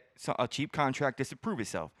and get a cheap contract just to prove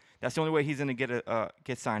himself. That's the only way he's gonna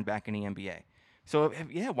get signed back in the NBA. So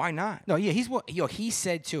yeah, why not? No, yeah, he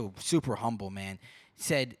said too, super humble, man.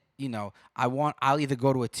 Said, I'll either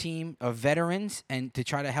go to a team of veterans and to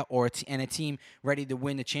try to help, or a team ready to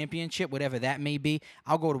win the championship, whatever that may be.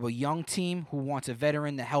 I'll go to a young team who wants a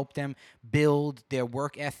veteran to help them build their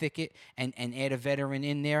work ethic and add a veteran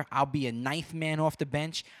in there. I'll be a ninth man off the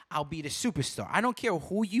bench. I'll be the superstar. I don't care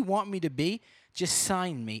who you want me to be. Just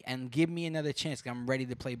sign me and give me another chance. 'Cause I'm ready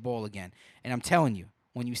to play ball again. And I'm telling you,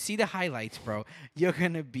 when you see the highlights, bro, you're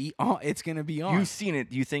gonna be on. It's gonna be on. You've seen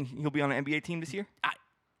it. Do you think he'll be on an NBA team this year?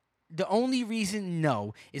 The only reason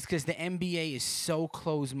no is because the NBA is so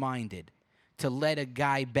close-minded to let a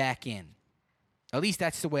guy back in. At least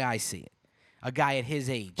that's the way I see it. A guy at his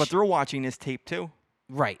age. But they're watching this tape too.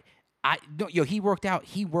 Right. He worked out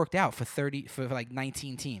for like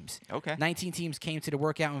 19 teams. Okay. 19 teams came to the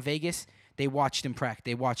workout in Vegas. They watched him practice.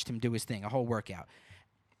 They watched him do his thing, a whole workout.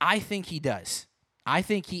 I think he does. I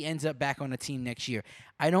think he ends up back on the team next year.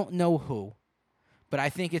 I don't know who, but I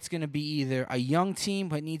think it's going to be either a young team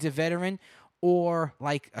but needs a veteran or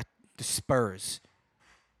like the Spurs.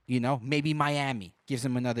 You know, maybe Miami gives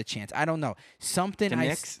him another chance. I don't know. Something The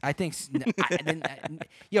Knicks? I think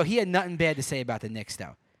he had nothing bad to say about the Knicks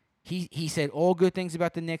though. He said all good things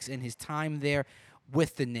about the Knicks and his time there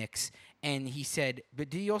with the Knicks. And he said, but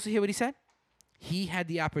did you also hear what he said? He had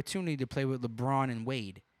the opportunity to play with LeBron and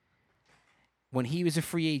Wade. When he was a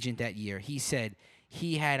free agent that year, he said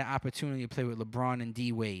he had an opportunity to play with LeBron and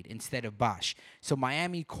D. Wade instead of Bosh. So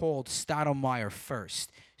Miami called Stoudemire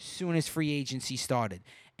first, soon as free agency started.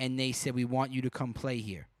 And they said, we want you to come play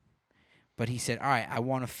here. But he said, all right, I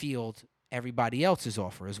want to field everybody else's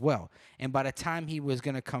offer as well. And by the time he was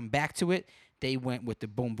going to come back to it, they went with the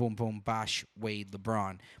boom, boom, boom, Bosh, Wade,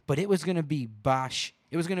 LeBron. But it was going to be Bosh.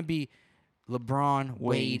 It was going to be LeBron,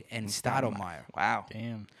 Wade, and Stoudemire. Wow.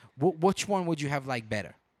 Damn. Which one would you have liked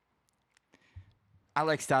better? I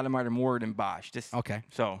like Stoudemire more than Bosh. Okay.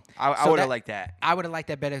 So I So would have that- liked that. I would have liked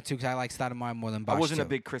that better, too, because I like Stoudemire more than Bosh, I wasn't too. a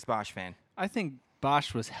big Chris Bosh fan. I think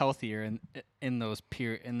Bosh was healthier in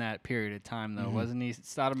that period of time, though, wasn't he?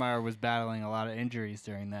 Stoudemire was battling a lot of injuries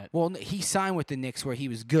during that. Well, he signed with the Knicks where he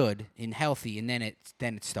was good and healthy, and then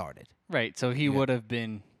it started. Right, so he would have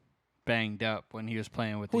been banged up when he was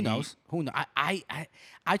playing with Who the knows? Who knows? I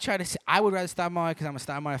try to say I would rather Stoudemire because I'm a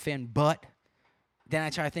Stoudemire fan, but then I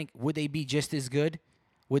try to think, would they be just as good?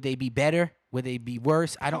 Would they be better? Would they be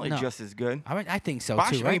worse? I don't Probably know. just as good. I think so Bosh,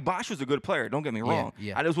 too, I mean, right? Bosh was a good player. Don't get me wrong.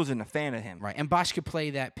 yeah. I just wasn't a fan of him. Right. And Bosh could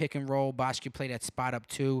play that pick and roll. Bosh could play that spot up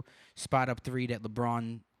 2, spot up 3 that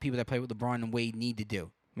people that play with LeBron and Wade need to do.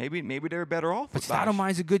 Maybe they were better off. But with Bosh.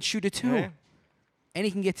 Stoudemire's a good shooter too. Yeah. And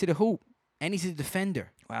he can get to the hoop. And he's a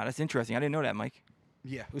defender. Wow, that's interesting. I didn't know that, Mike.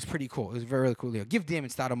 Yeah, it was pretty cool. It was a very, really cool deal. Give Damon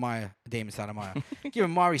Stoudemire, give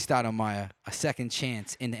Amari Stoudemire a second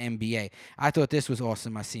chance in the NBA. I thought this was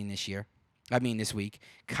awesome. This week.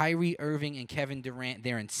 Kyrie Irving and Kevin Durant,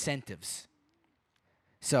 their incentives.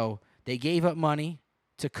 So they gave up money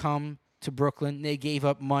to come to Brooklyn. They gave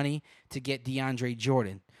up money to get DeAndre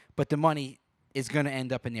Jordan. But the money is going to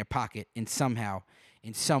end up in their pocket in some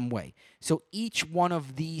way. So each one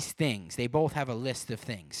of these things, they both have a list of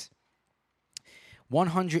things.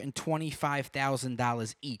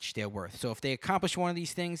 $125,000 each they're worth. So if they accomplish one of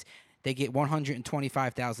these things, they get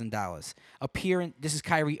 $125,000. This is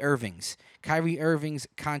Kyrie Irving's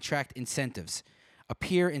contract incentives.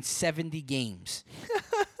 Appear in 70 games.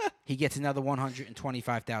 He gets another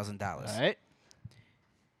 $125,000. All right.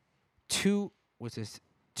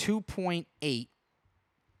 2.8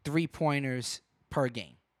 3-pointers per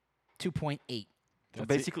game. 2.8. So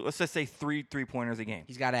basically, let's just say 3 3-pointers a game.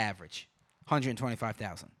 He's got to average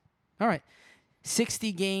 125,000. All right.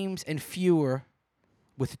 60 games and fewer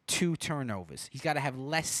with 2 turnovers. He's got to have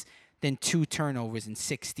less than 2 turnovers in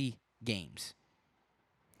 60 games.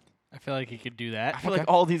 I feel like he could do that. I feel like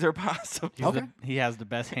all these are possible. He has the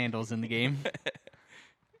best handles in the game.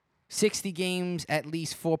 60 games, at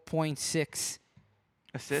least 4.6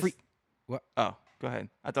 Assist? What? Oh, go ahead.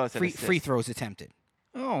 I thought it said free throws attempted.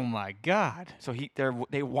 Oh my God. So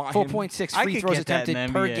they want him. 4.6 I free could throws get that in attempted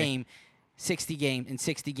the per NBA. game. 60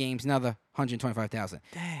 games, another 125,000.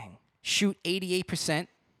 Dang, Shoot 88%.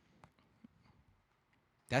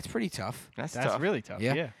 That's pretty tough. that's That's tough. really tough.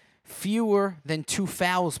 Yeah. Yeah. Fewer than 2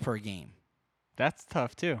 fouls per game. That's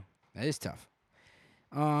tough too. That is tough.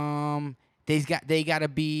 They got to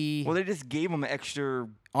be Well, they just gave him an extra.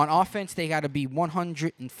 on offense. They got to be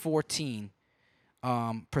 114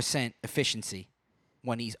 percent efficiency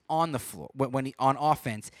when he's on the floor. When he on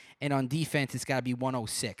offense, and on defense, it's got to be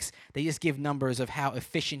 106. They just give numbers of how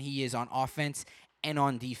efficient he is on offense and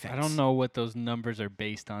on defense. I don't know what those numbers are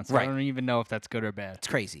based on, so Right. I don't even know if that's good or bad. It's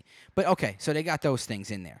crazy. But okay, so they got those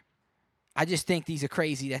things in there. I just think these are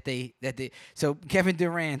crazy that they so Kevin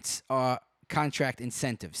Durant's contract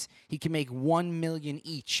incentives. He can make $1 million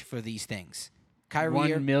each for these things. Kyrie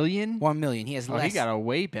 $1 million? $1 million. He has Oh, less. he got a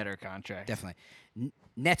way better contract. Definitely.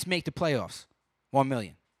 Nets make the playoffs. $1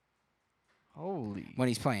 million Holy. when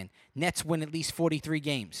he's playing. Nets win at least 43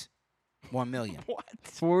 games. $1 million. What?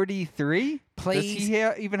 43? Plays- Does he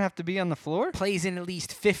even have to be on the floor? Plays in at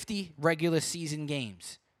least 50 regular season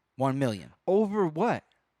games. $1 million Over what?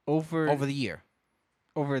 Over over the year.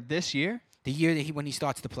 over this year? The year that when he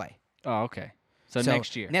starts to play. Oh, okay. So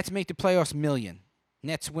next year. Nets make the playoffs, million.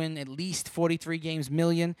 Nets win at least 43 games,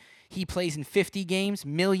 million. He plays in 50 games,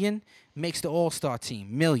 million. Makes the All-Star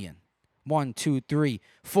team, million. 1, 2, 3,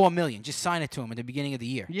 4 million. Just sign it to him at the beginning of the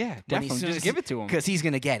year. Yeah, When definitely. Just give it to him. Because he's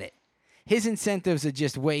going to get it. His incentives are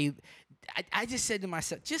just way. I just said to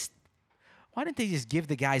myself, why didn't they just give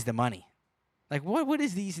the guys the money? Like, what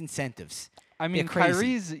is these incentives? I mean, They're crazy.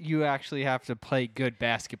 Kyrie's, you actually have to play good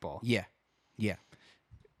basketball. Yeah.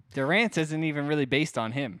 Durant's isn't even really based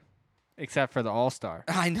on him, except for the All-Star.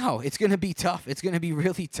 I know. It's going to be tough. It's going to be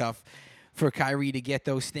really tough for Kyrie to get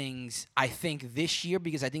those things, I think, this year,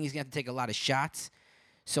 because I think he's going to have to take a lot of shots.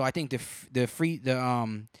 So I think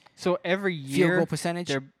So every field year, goal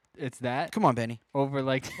percentage. it's that Come on, Benny. over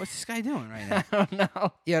like What's this guy doing right now? I don't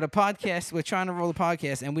know. Yeah, the podcast. We're trying to roll the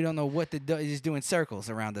podcast, and we don't know what is doing circles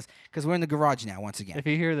around us because we're in the garage now once again. If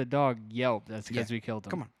you hear the dog yelp, that's because Yeah. we killed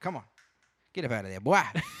him. Come on. Get up out of there, boy.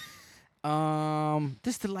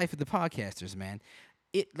 This is the life of the podcasters, man.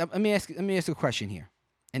 Let me ask a question here.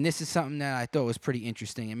 And this is something that I thought was pretty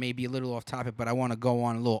interesting and maybe a little off topic, but I want to go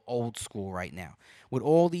on a little old school right now. With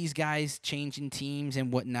all these guys changing teams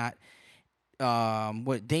and whatnot,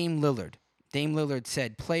 what Dame Lillard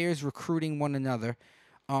said, players recruiting one another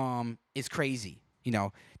is crazy. You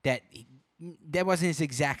know, that wasn't his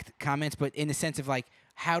exact comments, but in the sense of like,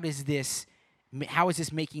 how is this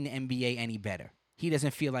making the NBA any better? He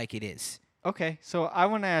doesn't feel like it is. Okay, so I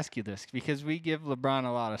want to ask you this because we give LeBron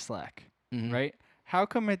a lot of slack, Mhm. right? How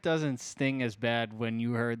come it doesn't sting as bad when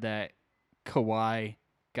you heard that Kawhi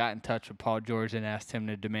got in touch with Paul George and asked him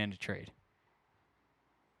to demand a trade?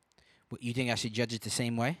 You think I should judge it the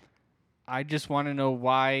same way? I just want to know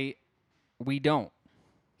why we don't.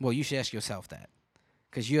 Well, you should ask yourself that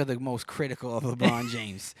because you're the most critical of LeBron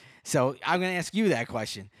James. So I'm going to ask you that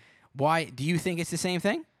question. Why do you think it's the same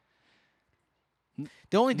thing?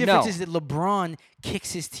 The only difference No. is that LeBron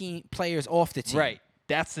kicks his team players off the team. Right.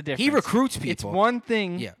 That's the difference. He recruits people. It's one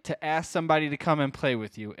thing Yeah. to ask somebody to come and play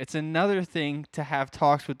with you. It's another thing to have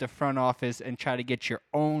talks with the front office and try to get your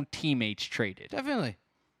own teammates traded Definitely.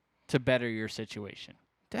 to better your situation.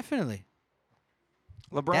 Definitely.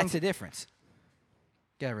 LeBron. That's the difference.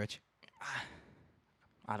 Yeah, Rich.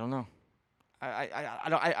 I don't know.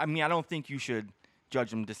 I mean, I don't think you should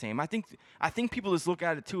judge them the same. I think people just look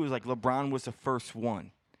at it too as like LeBron was the first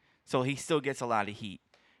one, so he still gets a lot of heat.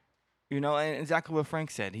 You know, and exactly what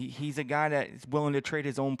Frank said. He's a guy that is willing to trade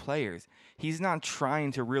his own players. He's not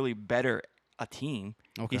trying to really better a team.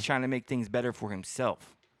 Okay. He's trying to make things better for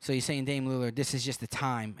himself. So you're saying, Dame Lillard, this is just the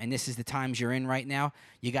time, and this is the times you're in right now.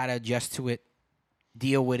 You got to adjust to it,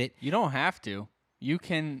 deal with it. You don't have to. He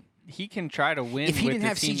can try to win If he with didn't the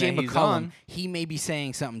have team C.J. that he's McCollum, on. he may be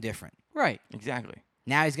saying something different. Right. Exactly.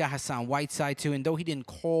 Now he's got Hassan Whiteside too, and though he didn't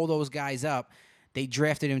call those guys up, they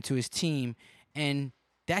drafted him to his team, and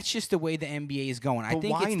that's just the way the NBA is going. I But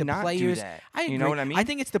think why it's the not do players. that? I agree. You know what I mean? I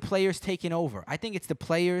think it's the players taking over. I think it's the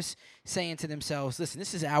players saying to themselves, "Listen,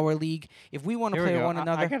 this is our league. If we want to Here we play with go. one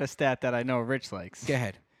another, I got a stat that I know Rich likes. go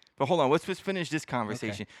ahead." But hold on, let's just finish this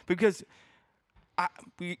conversation because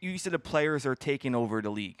you said the players are taking over the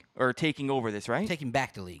league or taking over this, right? Taking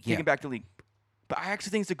back the league. Taking Yeah, back the league. But I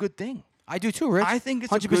actually think it's a good thing. I do too, Rich. I think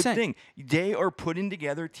it's 100%. a good thing. They are putting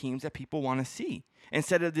together teams that people want to see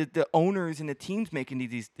instead of the owners and the teams making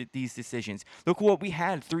these decisions. Look what we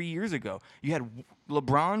had 3 years ago. You had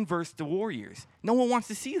LeBron versus the Warriors. No one wants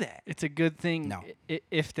to see that. It's a good thing No.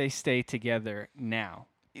 if they stay together now.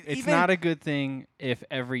 It's Even- not a good thing if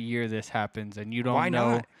every year this happens and you don't Why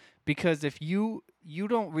know. not? Because if you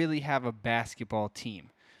don't really have a basketball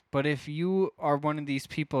team, but if you are one of these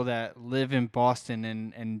people that live in Boston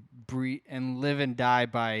and breathe and live and die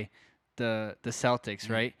by the Celtics,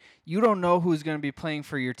 right? You don't know who's going to be playing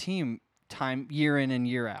for your team time year in and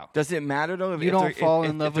year out. Does it matter though? If You don't they're- fall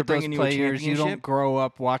if in love they're with those bringing you a players. You don't championship? grow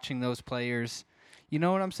up watching those players. You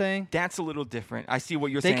know what I'm saying? That's a little different. I see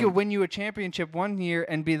what you're They saying. could win you a championship one year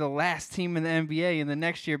and be the last team in the NBA in the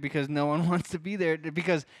next year because no one wants to be there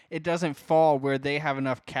because it doesn't fall where they have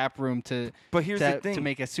enough cap room to But here's the to thing.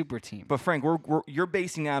 make a super team. But Frank, you're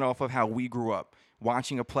basing that off of how we grew up,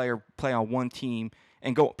 watching a player play on one team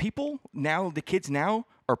and go. People now, the kids now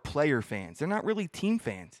are player fans. They're not really team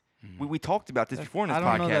fans. We talked about this before in this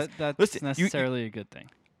I don't podcast. know that that's Listen, necessarily a good thing.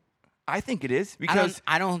 I think it is because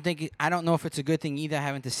I don't know if it's a good thing either. I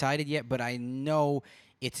haven't decided yet, but I know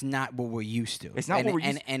it's not what we're used to. It's not and, what we're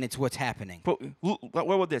and, used- and it's what's happening. But what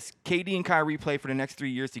about this? KD and Kyrie play for the next 3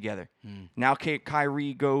 years together. Now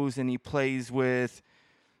Kyrie goes and he plays with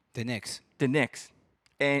The Knicks. the Knicks,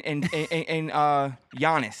 and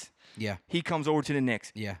Giannis. Yeah. He comes over to the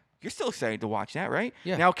Knicks. Yeah. you're still excited to watch that, right?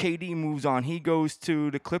 Yeah. Now KD moves on. He goes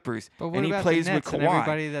to the Clippers, But what and he about plays the Nets with and Kawhi.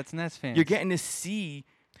 everybody that's Nets fans? You're getting to see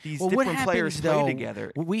these Well, what different players happens, though, play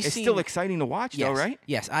together. we've It's seen- still exciting to watch, Yes, though, right?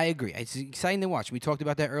 Yes, I agree. It's exciting to watch. We talked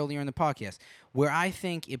about that earlier in the podcast. Where I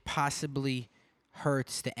think it possibly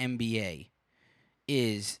hurts the NBA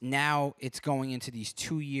is now it's going into these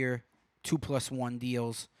 2-year, 2+1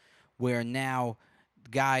 deals where now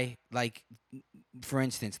guy like, for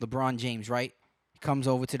instance, LeBron James, right? He comes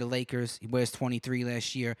over to the Lakers. He wears 23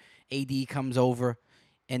 last year. AD comes over,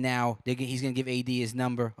 and now he's going to give AD his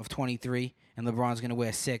number of 23, and LeBron's going to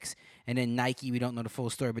wear 6. And then Nike, we don't know the full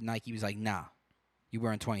story, but Nike was like, nah, you're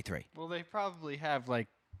wearing 23. Well, they probably have like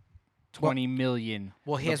 20 million.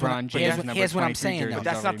 Well, here's LeBron James number here's what I'm 23 saying, though. jerseys But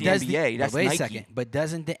that's not the already. NBA. That's wait Nike. a second. But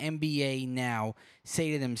doesn't the NBA now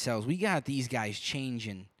say to themselves, we got these guys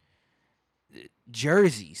changing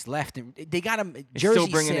jerseys left and they got them It's jerseys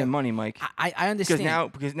still bringing sale. in money, Mike. I Because understand.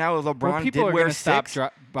 now LeBron Well, people did are wear gonna stop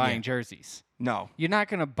 6. buying Yeah. jerseys. No. You're not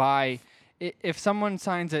going to buy if someone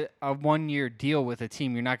signs a 1-year deal with a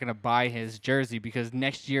team, you're not going to buy his jersey because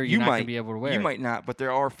next year you're not going to be able to wear You it. might not, but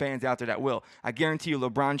there are fans out there that will. I guarantee you,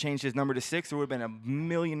 LeBron changed his number to 6. There would have been a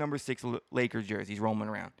million number 6 Lakers jerseys roaming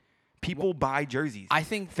around. People buy jerseys. I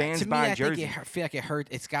think fans to me, buy I jerseys. think feel like it hurt.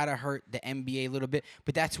 It's got to hurt the NBA a little bit,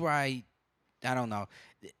 but that's where I don't know.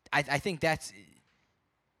 I think that's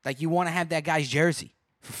like you want to have that guy's jersey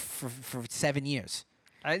for 7 years.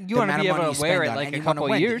 You The want to amount be of able money to you wear spend it on like and a you wanna couple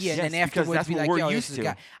win it. years. Yeah, and then Yes, because afterwards that's be what like, we're yo, this used is the to.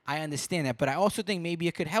 guy. I understand that, but I also think maybe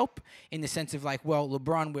it could help in the sense of like, well,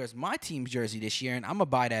 LeBron wears my team's jersey this year, and I'm gonna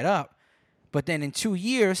buy that up. But then in 2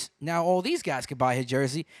 years, now all these guys could buy his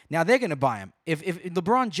jersey. Now they're gonna buy him. If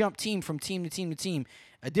LeBron jumped team from team to team to team,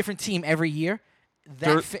 a different team every year,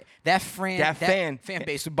 that fan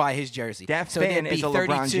base would buy his jersey. That so fan there'd be is a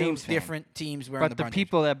 32 LeBron James fan. different teams wearing But the LeBron James.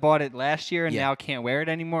 people that bought it last year and Yeah. now can't wear it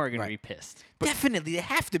anymore are going Right. to be pissed. Definitely, they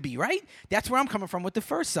have to be, right? That's where I'm coming from with the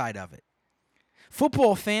first side of it.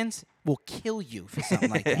 Football fans will kill you for something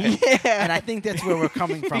like that. Yeah. And I think that's where we're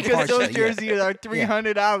coming from. Because partially, those jerseys are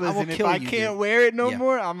 $300, I will and if kill I you, can't dude. wear it no Yeah.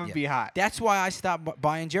 more, I'm going to Yeah. be hot. That's why I stopped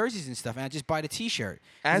buying jerseys and stuff, and I just buy the T-shirt.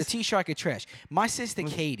 As As- a T-shirt I could trash. My sister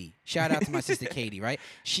Katie, shout out to my sister Katie, right?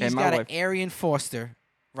 She's my got an wife. Arian Foster,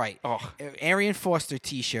 right? Oh. Arian Foster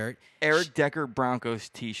T-shirt, Eric Decker Broncos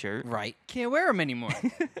T-shirt. right? Can't wear them anymore.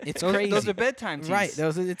 It's those, crazy. those are bedtime tees. right.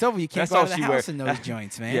 It's over. You can't That's go all out of the she house wears. in those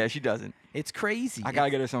joints, man. Yeah, she doesn't. It's crazy. I gotta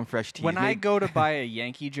get her some fresh tees. When I Maybe- go to buy a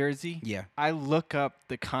Yankee jersey, Yeah. I look up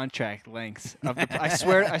the contract lengths of the. I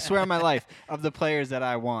swear on my life of the players that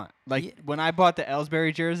I want. Like Yeah. when I bought the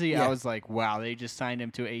Ellsbury jersey, Yeah. I was like, "Wow, they just signed him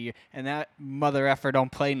to a year," and that mother effer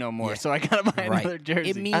don't play no more. Yeah. So I gotta buy Right. another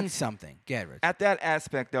jersey. It means something. Get Rich. At that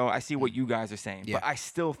aspect, though, I see what you guys are saying, Yeah. but I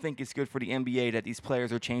still think it's good for the NBA that these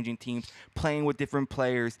players are changing teams, playing with different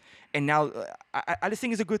players, and now I just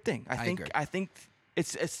think it's a good thing. I agree. I think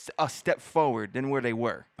it's a step forward than where they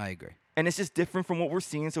were, I agree. and it's just different from what we're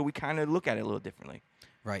seeing, so we kind of look at it a little differently.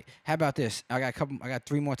 Right. How about this? I got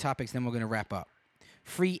 3 more topics, then we're gonna wrap up.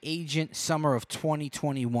 Free agent summer of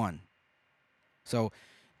 2021. So,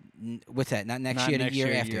 what's that? Not next Not year, next the year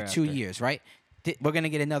year, after. year 2 after. years, right? We're gonna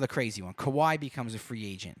get another crazy one. Kawhi becomes a free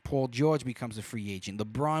agent. Paul George becomes a free agent.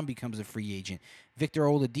 LeBron becomes a free agent. Victor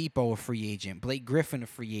Oladipo a free agent. Blake Griffin a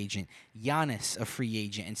free agent. Giannis a free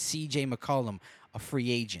agent, and C.J. McCollum a free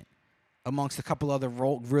agent, amongst a couple other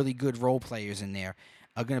really good role players in there.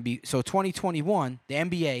 Are gonna be so 2021. The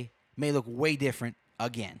NBA may look way different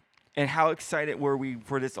again. And how excited were we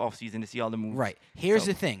for this offseason to see all the moves? Right. Here's So-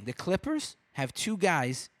 the thing. The Clippers have 2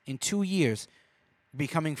 guys in 2 years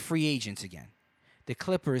becoming free agents again. The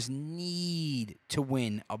Clippers need to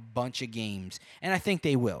win a bunch of games, and I think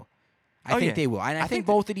they will. I Oh, think yeah. they will. And I I think think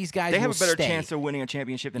both of these guys They have will a better stay. chance of winning a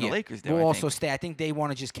championship than Yeah. the Lakers do. Will I also think. stay. I think they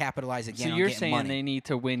want to just capitalize again so on you're getting saying money. they need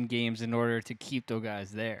to win games in order to keep those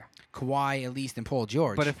guys there. Kawhi, at least, and Paul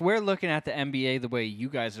George. But if we're looking at the NBA the way you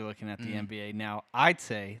guys are looking at Mm. the NBA now, I'd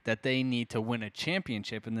say that they need to win a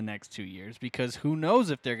championship in the next 2 years because who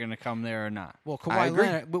knows if they're going to come there or not. well, I Kawhi agree.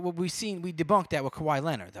 Leonard, we debunked that with Kawhi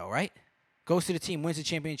Leonard, though, right? Goes to the team, wins the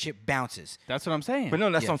championship, bounces. That's what I'm saying. But no,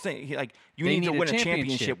 that's Yeah. what I'm saying. You They need to need a win a championship.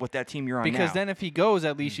 championship with that team you're on because now. then if he goes,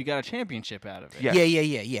 at least you got a championship out of it. Yeah.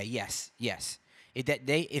 Yes.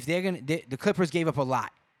 The Clippers gave up a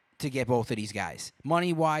lot to get both of these guys,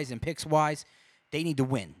 money wise and picks wise. They need to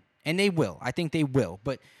win, and they will. I think they will.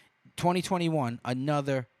 But 2021,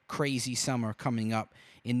 another crazy summer coming up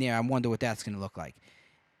in there. I wonder what that's going to look like.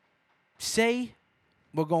 Say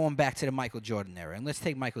we're going back to the Michael Jordan era, and let's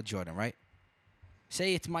take Michael Jordan, right?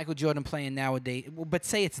 Say it's Michael Jordan playing nowadays, but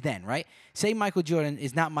say it's then, right? Say Michael Jordan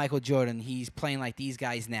is not Michael Jordan. He's playing like these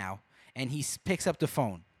guys now, and he picks up the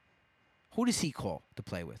phone, Who does he call to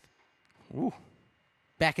play with? Ooh.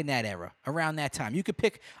 Back in that era, around that time, you could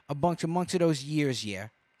pick a bunch amongst of those years. Yeah,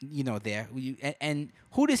 there. And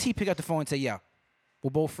who does he pick up the phone and say, "Yo,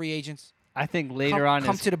 we're both free agents. I think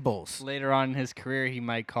Come to the Bulls." later on in his career, he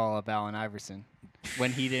might call up Allen Iverson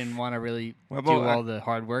when he didn't want to really Well, do well, all the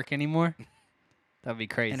hard work anymore. That'd be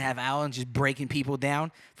crazy. And have Allen just breaking people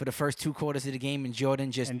down for the first 2 quarters of the game, and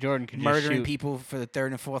Jordan just And Jordan could just murdering shoot. people for the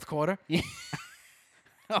third and fourth quarter. Yeah.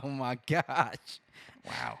 Oh my gosh!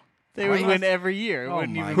 Wow. They Right? would win every year. It Oh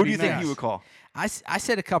wouldn't my even Who be do you think nice. he would call? I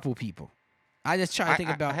said a couple people. I just try to think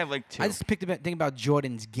about. I have like 2. I just think about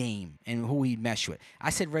Jordan's game and who he'd mesh with.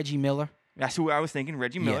 I said Reggie Miller. That's who I was thinking,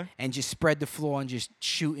 Reggie Miller. Yeah, and just spread the floor and just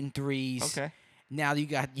shooting threes. Okay. Now you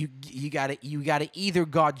got to either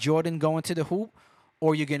guard Jordan going to the hoop,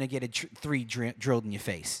 or you're gonna get a three drilled in your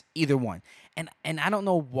face. Either one. And I don't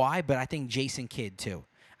know why, but I think Jason Kidd too.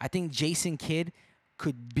 I think Jason Kidd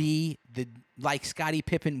could be like Scottie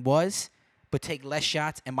Pippen was, but take less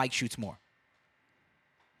shots and Mike shoots more.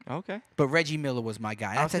 Okay. But Reggie Miller was my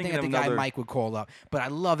guy. I was That's I think thinking the of guy another- Mike would call up. But I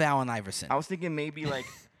love Allen Iverson. I was thinking maybe like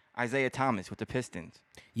Isaiah Thomas with the Pistons.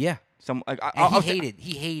 Yeah. Some like And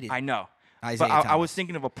he hated I know. Isaiah But I Thomas. was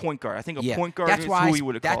thinking of a point guard. I think a Yeah. point guard That's is why who I- he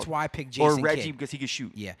would have called. That's why I picked Jason Or Reggie Kidd. because he could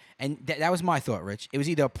shoot. Yeah, and that was my thought, Rich. It was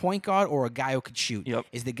either a point guard or a guy who could shoot. Yep.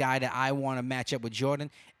 Is the guy that I want to match up with Jordan.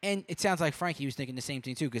 And it sounds like Frankie was thinking the same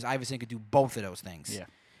thing too, because Iverson could do both of those things. Yeah.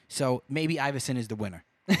 So maybe Iverson is the winner.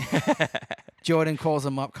 Jordan calls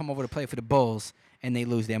him up, come over to play for the Bulls, and they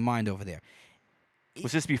lose their mind over there.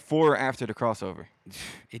 Was this before or after the crossover?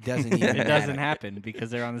 It doesn't even It doesn't matter. happen because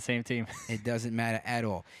they're on the same team. It doesn't matter at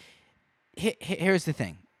all. Here's the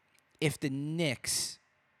thing. If the Knicks,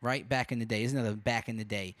 right, back in the day, here's another back in the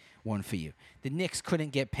day one for you. The Knicks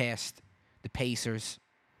couldn't get past the Pacers,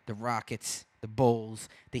 the Rockets, the Bulls,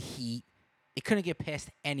 the Heat. It couldn't get past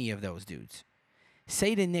any of those dudes.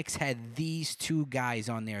 Say the Knicks had these 2 guys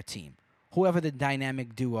on their team, whoever the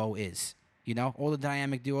dynamic duo is. All the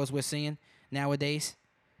dynamic duos we're seeing nowadays,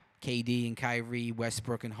 KD and Kyrie,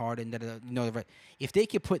 Westbrook and Harden. If they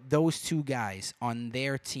could put those 2 guys on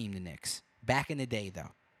their team, the Knicks, back in the day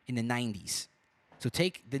though, in the 90s. So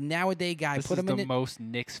take the nowadays guy, This put is him the in it. most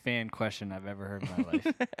Knicks fan question I've ever heard in my life.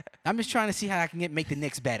 I'm just trying to see how I can make the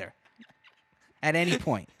Knicks better. At any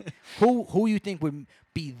point, who you think would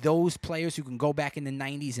be those players who can go back in the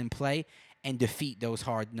 90s and play and defeat those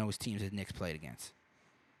hard-nosed teams that the Knicks played against?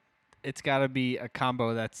 It's got to be a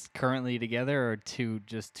combo that's currently together or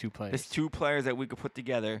just two players. There's 2 players that we could put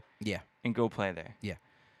together Yeah. and go play there.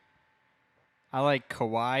 I like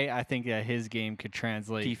Kawhi. I think that his game could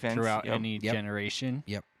translate Defense, throughout yep. any Yep. generation.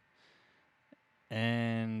 Yep.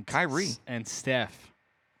 And Kyrie. and Steph,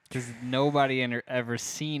 because nobody ever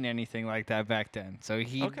seen anything like that back then. So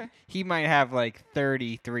he might have like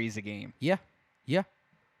 30 threes a game. Yeah.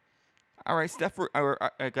 All right, Steph.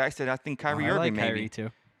 Like I said, I think Kyrie I Irving like maybe. Kyrie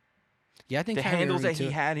too. Yeah, I think The Kyrie handles Irving that he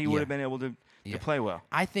too. had, he would Yeah. have been able to Yeah. play well.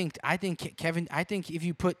 I think Kevin. I think if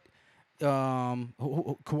you put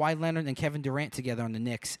Kawhi Leonard and Kevin Durant together on the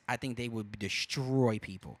Knicks, I think they would destroy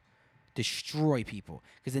people.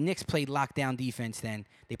 Because the Knicks played lockdown defense then.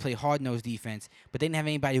 They played hard-nosed defense, but they didn't have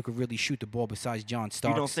anybody who could really shoot the ball besides John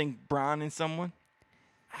Starks. You don't think Bron and someone?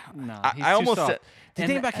 No, he's I too almost soft. said- The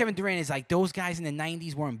thing about Kevin Durant is like those guys in the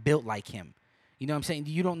 90s weren't built like him. You know what I'm saying?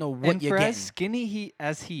 You don't know what And you're for getting. as skinny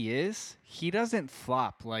as he is, he doesn't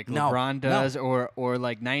flop like No, LeBron no. does, or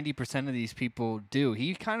like 90% of these people do.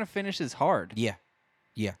 He kind of finishes hard. Yeah.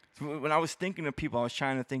 So when I was thinking of people, I was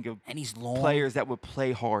trying to think of And he's long. players that would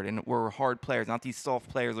play hard and were hard players, not these soft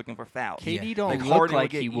players looking for fouls. Yeah. KD don't Like look Harden would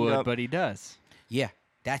like get he eat would, up. but he does. Yeah.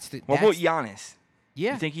 That's the. What about that's- Giannis?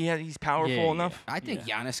 Yeah. You think he's powerful Yeah, enough? I think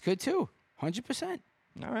Yeah. Giannis could too. 100%.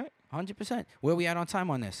 All right. 100%. Where are we at on time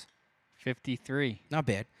on this? 53. Not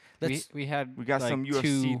bad. Let's. We had We got like some UFC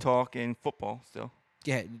two- talk and football still.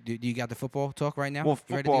 Yeah. Do you got the football talk right now? Well,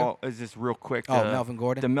 Ready to go? football is just real quick. Oh, Melvin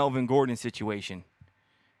Gordon. The Melvin Gordon situation.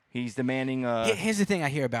 He's demanding. Here's the thing I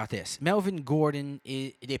hear about this. Melvin Gordon,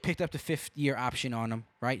 they picked up the 5th-year option on him,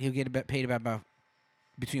 right? He'll get paid about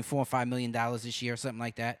between $4 and $5 million this year, something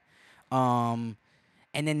like that.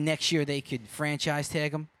 And then next year they could franchise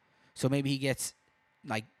tag him, so maybe he gets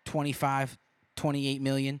like 25, 28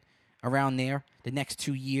 million around there. The next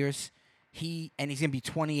 2 years, he's gonna be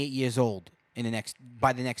 28 years old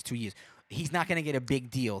by the next 2 years. He's not gonna get a big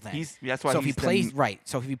deal then. That's why So if he he's plays right,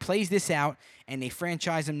 so if he plays this out and they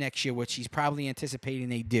franchise him next year, which he's probably anticipating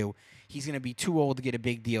they do, he's going to be too old to get a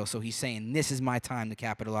big deal. So he's saying this is my time to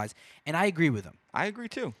capitalize, and I agree with him. I agree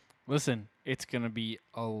too. Listen, it's going to be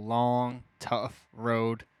a long, tough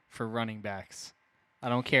road for running backs. I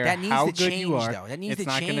don't care That needs how to good change, you are. though. That needs it's to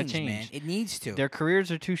not change, gonna change. man. It needs to. Their careers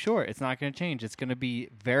are too short. It's not going to change. It's going to be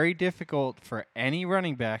very difficult for any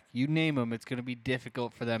running back. You name them, it's going to be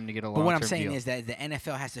difficult for them to get a long-term But deal. what I'm saying is that the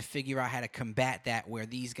NFL has to figure out how to combat that, where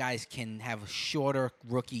these guys can have shorter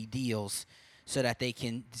rookie deals, so that they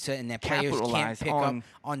can, and their players can't Capitalize pick up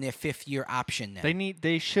on their 5th-year option. Then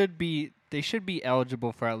they should be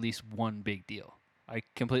eligible for at least one big deal. I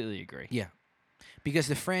completely agree. yeah, because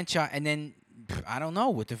the franchise, and then I don't know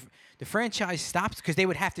what the franchise stops, because they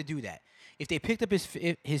would have to do that if they picked up his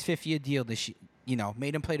 5th-year deal this year.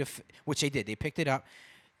 Made him play which they did. They picked it up,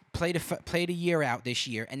 played a year out this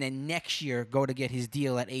year, and then next year go to get his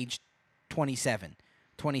deal at age 27.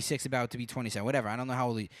 26, about to be 27, whatever. I don't know how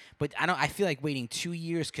old but I feel like waiting 2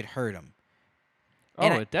 years could hurt him. Oh,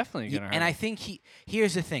 it definitely gonna hurt. And I think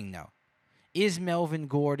here's the thing though. Should Melvin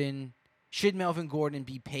Gordon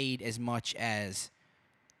be paid as much as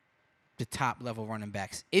the top level running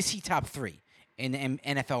backs? Is he top 3 in the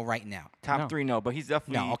NFL right now? Top No. 3, no, but he's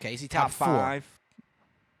definitely No, okay. Is he top 4? 5.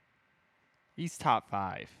 He's top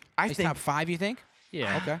 5. I He's think. top 5, you think?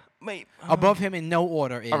 Yeah. Okay. Wait, Above him in no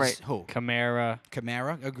order is All right. who? Kamara,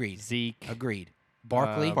 Kamara? Agreed. Zeke, Agreed.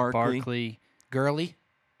 Barkley? Barkley, Gurley?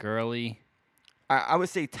 Gurley. I would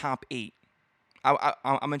say top 8. I'm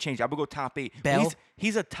gonna change. I would go top 8. Bell?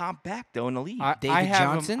 He's a top back though in the league. David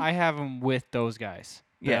Johnson? I have him with those guys.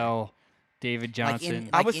 Yeah. Bell, David Johnson.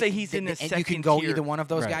 I would say he's in the and you second can go tier. either one of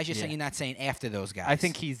those Right, guys. You're yeah. saying you're not saying after those guys. I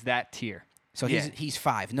think he's that tier. so. Yeah. He's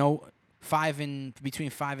 5. No, 5 and between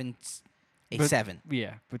 5 and But- 7.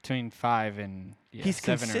 Yeah, between 5 and He's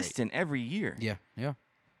 7 consistent every year. Yeah, yeah.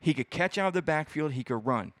 He could catch out of the backfield. He could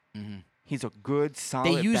run. Mm-hmm. He's a good, solid.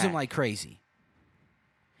 They use him back. like crazy.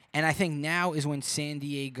 And I think now is when San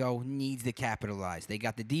Diego needs to capitalize. They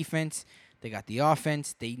got the defense. They got the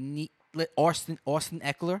offense. They need Austin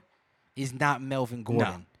Eckler is not Melvin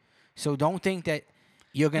Gordon. So don't think that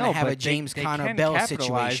you're going to have a James Conner Bell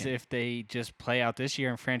situation. If they just play out this year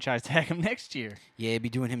and franchise tag him next year. Yeah, be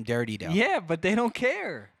doing him dirty though. Yeah, but they don't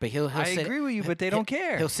care. But he'll I sit, agree with you, but they don't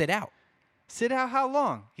care. He'll sit out. Sit out how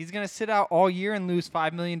long? He's going to sit out all year and lose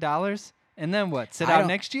 $5 million? And then what? Sit I out don't-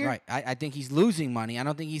 next year? Right. I think he's losing money. I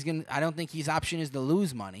don't think his option is to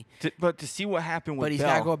lose money. But to see what happened with But he's Bell.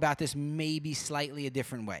 got to go about this maybe slightly a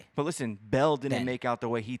different way. But listen, Bell didn't Then. make out the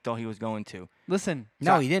way he thought he was going to. Listen,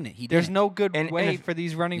 No, he didn't. there's no good And way if- for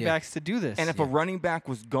these running Yeah. backs to do this. And if a running back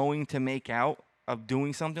was going to make out of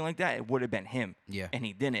doing something like that, it would have been him. Yeah. And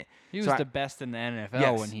he didn't. he was So the best in the NFL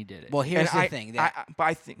Yes. when he did it. Well, here's and the I, thing. but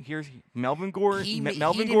I think here's Melvin Gordon.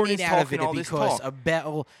 Melvin he Gordon's made out of talking it all this because talk. a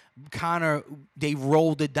Bell, Connor, they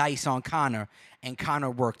rolled the dice on Connor, and Connor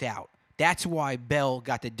worked out. That's why Bell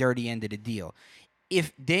got the dirty end of the deal.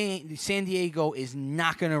 If San Diego is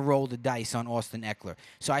not going to roll the dice on Austin Eckler,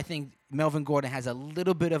 so I think Melvin Gordon has a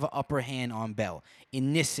little bit of an upper hand on Bell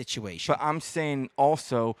in this situation. But I'm saying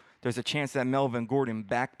also there's a chance that Melvin Gordon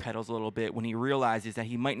backpedals a little bit when he realizes that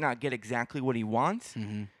he might not get exactly what he wants.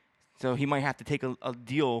 Mm-hmm. So he might have to take a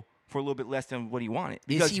deal for a little bit less than what he wanted.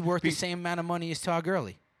 Is he worth the same amount of money as Todd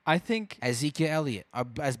Gurley, I think as Ezekiel Elliott,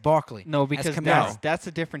 as Barkley? no, as because Kamara? that's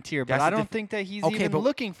a different tier. But That's I a don't diff- think that he's Okay, even but-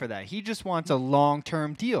 looking for that. He just wants a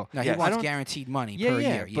long-term deal. No, Yes. he I wants don't- guaranteed money Yeah, per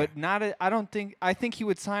yeah, year. Yeah. but not. I don't think. I think he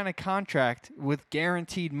would sign a contract with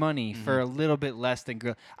guaranteed money for a little bit less than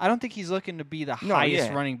Gurley. I don't think he's looking to be the No, highest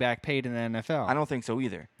yeah. running back paid in the NFL. I don't think so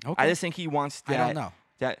either. Okay. I just think he wants I that. don't know.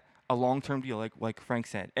 That a long-term deal, like Frank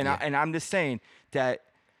said, and Yeah. I'm just saying that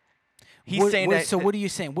he's saying that. So what are you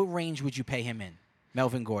saying? What range would you pay him in,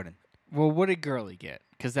 Melvin Gordon? Well, what did Gurley get?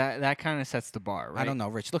 Because that kind of sets the bar, right? I don't know,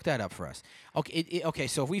 Rich. Look that up for us. Okay, okay.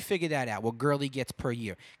 So if we figure that out, what Gurley gets per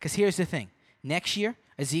year, because here's the thing: next year,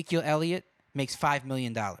 Ezekiel Elliott makes $5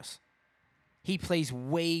 million. He plays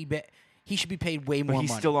way better. He should be paid way but more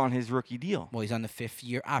he's money. still on his rookie deal. Well, he's on the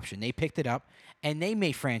 5th-year option. They picked it up, and they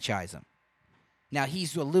may franchise him. Now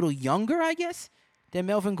he's a little younger, I guess, than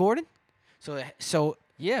Melvin Gordon. So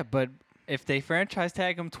Yeah, but if they franchise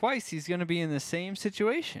tag him twice, he's going to be in the same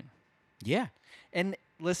situation. yeah. And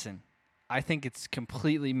listen, I think it's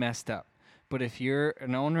completely messed up. But if you're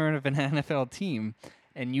an owner of an NFL team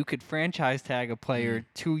and you could franchise tag a player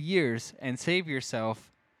 2 years and save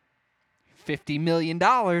yourself $50 million,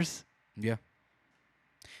 Yeah.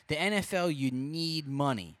 The NFL, you need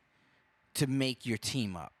money to make your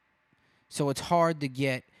team up. So it's hard to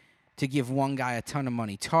give one guy a ton of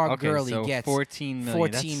money. Todd Gurley so gets $14 million.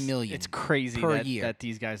 14 million It's crazy per that, year. that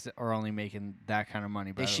these guys are only making that kind of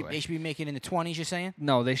money. By They the should way, they should be making in the 20s. You're saying?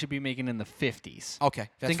 no, they should be making in the 50s. Okay,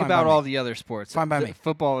 that's Think fine about by me. all the other sports. Fine by The me.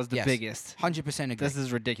 Football is the Yes. biggest. 100% agree. This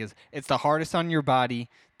is ridiculous. It's the hardest on your body.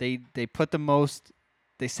 They put the most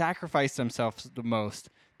They sacrifice themselves the most.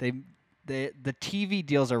 The TV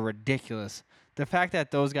deals are ridiculous. The fact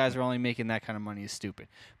that those guys are only making that kind of money is stupid.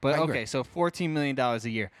 But I agree. okay, so $14 million a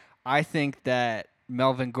year. I think that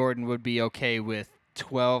Melvin Gordon would be okay with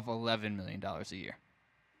 $11 million a year.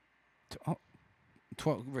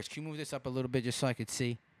 12, Rich, can you move this up a little bit just so I could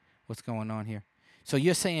see what's going on here? So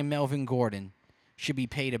you're saying Melvin Gordon should be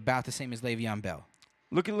paid about the same as Le'Veon Bell?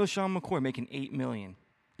 Look at LaShawn McCoy making $8 million.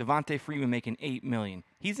 Devontae Freeman making $8 million.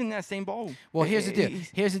 He's in that same bowl. Well, here's the deal. He's-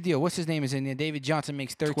 Here's the deal. What's his name is in there? David Johnson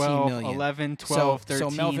makes 13 12, million. 11, 12, 13.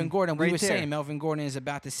 So Melvin Gordon, we right were there. saying Melvin Gordon is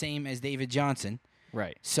about the same as David Johnson.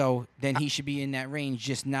 Right. So then he should be in that range,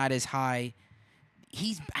 just not as high.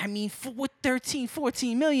 With 13,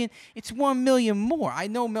 14 million, it's 1 million more. I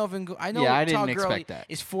know I know Yeah, I didn't Todd Gurley expect that.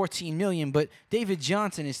 is 14 million, but David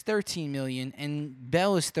Johnson is 13 million and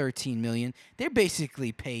Bell is 13 million. They're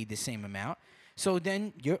basically paid the same amount. So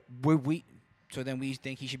then we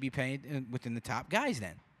think he should be paid within the top guys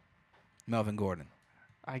then. Melvin Gordon,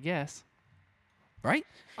 I guess. right?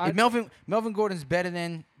 If Melvin Gordon's better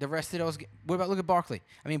than the rest of those, look at Barkley.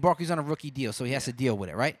 I mean, Barkley's on a rookie deal, so he has to deal with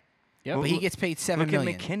it, right? Yep. But he gets paid $7 Look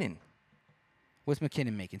million. at McKinnon, What's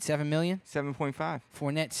McKinnon making? $7 million. 7.5.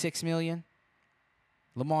 Fournette $6 million.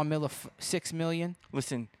 Lamar Miller $6 million.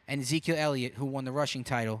 Listen, And Ezekiel Elliott, who won the rushing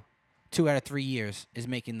title 2 out of 3 years, is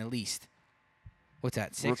making the least. What's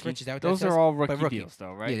that? 6? Rookie? Rich, is that what Those that says? are all But rookie deals,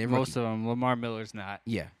 though, right? Yeah, they're Most rookie. of them. Lamar Miller's not.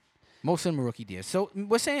 Yeah, most of them are rookie deals. So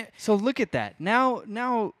we're saying So look at that.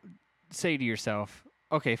 Now, say to yourself,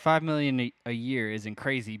 okay, $5 million a year isn't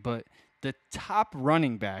crazy, but the top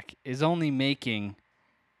running back is only making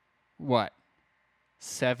what,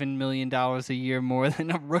 $7 million a year more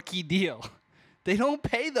than a rookie deal. They don't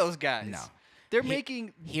pay those guys. No. They're He-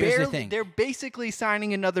 making here's the barely. thing. They're basically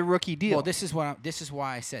signing another rookie deal. Well, this is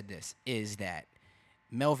why I said this is that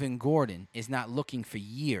Melvin Gordon is not looking for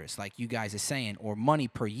years like you guys are saying or money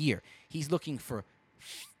per year. He's looking for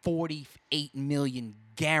 48 million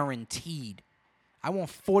guaranteed. I want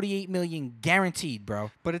 48 million guaranteed,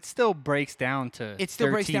 bro. but it still breaks down to It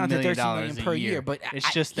still breaks down to 13 million a per year, but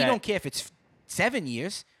it's just he that don't care if it's 7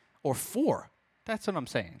 years or 4 that's what I'm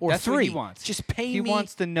saying. or That's 3. what he wants. Just pay he me.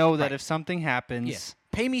 wants to know that Right. if something happens, Yeah.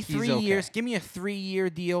 Pay me he's 3 okay. years. Give me a 3-year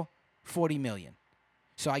deal, 40 million.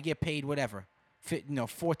 So I get paid whatever.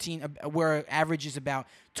 14 where average is about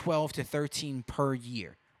 12 to 13 per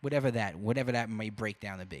year. Whatever that may break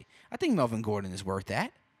down to be. I think Melvin Gordon is worth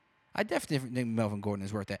that. I definitely think Melvin Gordon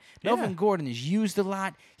is worth that. Yeah. Melvin Gordon is used a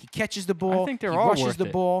lot. He catches the ball. think they're he all rushes worth the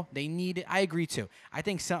it. ball. They need it. I agree too. I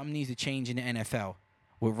think something needs to change in the NFL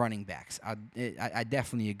with running backs. I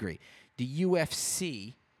definitely agree. The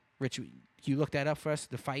UFC, Rich, you look that up for us.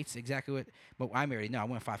 The fights exactly what. But I already know. I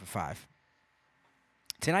went 5 for 5.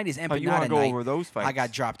 Tonight is oh, you want empanada to go night. over those fights? I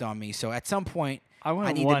got dropped on me. So at some point, I went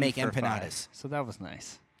I need to 1 make for 5, empanadas. so that was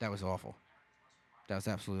nice. That was awful. That was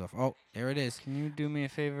absolutely awful. Oh, there it is. Can you do me a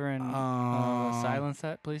favor and silence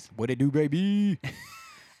that, please? What it do, baby?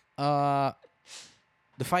 The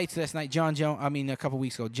fights last night. A couple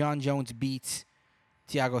weeks ago. John Jones beats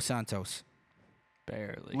Thiago Santos.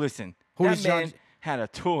 Barely. Listen, Who that is John- man had a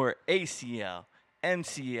tour ACL,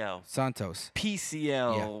 MCL, Santos.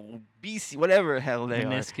 PCL, BC, whatever the hell they are.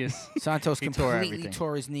 Meniscus. Santos He tore completely everything.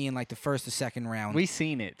 tore his knee in like the first or second round. We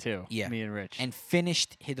seen it too. Yeah. Me and Rich. and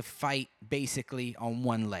finished the fight basically on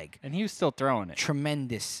one leg. And he was still throwing it.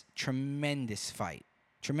 Tremendous fight.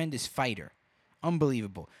 Tremendous fighter.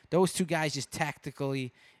 Unbelievable. Those two guys just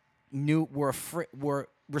tactically were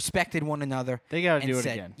respected one another. They got to and do it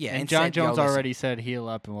said- again. yeah, And and John said, "Yo, Jones listen." already said heal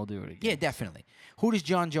up and we'll do it again. Yeah, definitely. Who does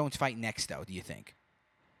John Jones fight next, though? Do you think?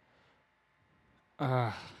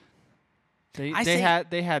 They say-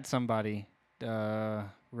 they had somebody,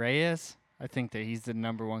 Reyes. I think that he's the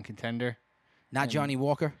 #1 contender. Not And- Johnny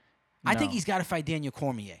Walker. I think No. he's got to fight Daniel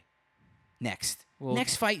Cormier next. Well,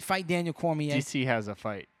 Next fight Daniel Cormier. DC has a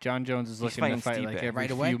fight. John Jones is looking to fighting fight Stipe. like every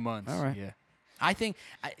Right away? few months. All right. Yeah. I think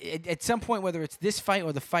at some point, whether it's this fight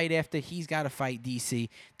or the fight after, he's got to fight DC.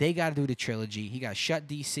 They got to do the trilogy. He got to shut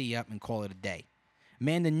DC up and call it a day.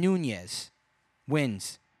 Amanda Nunez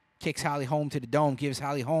wins, kicks Holly Holm to the dome, gives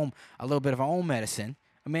Holly Holm a little bit of her own medicine.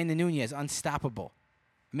 Amanda Nunez, unstoppable.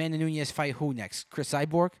 Amanda Nunez fight who next? Chris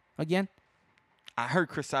Cyborg again? I heard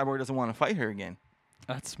Chris Cyborg doesn't want to fight her again.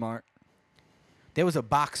 That's smart. There was a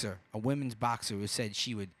boxer, a women's boxer, who said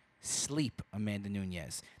she would sleep Amanda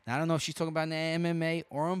Nunez. Now, I don't know if she's talking about in the MMA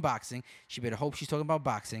or in boxing. She better hope she's talking about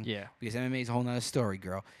boxing. Yeah. Because MMA is a whole nother story,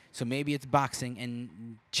 girl. So maybe it's boxing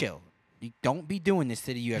and chill. You don't be doing this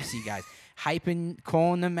to the UFC guys. Hyping,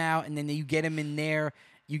 calling them out, and then you get them in there.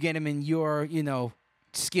 You get them in your,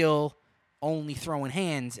 skill only throwing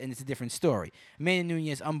hands, and it's a different story. Amanda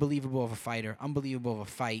Nunes, unbelievable of a fighter, unbelievable of a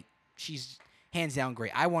fight. She's hands down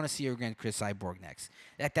great. I want to see her against Chris Cyborg next.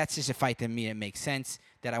 That's just a fight to me that makes sense,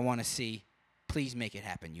 that I want to see. Please make it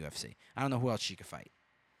happen, UFC. I don't know who else she could fight.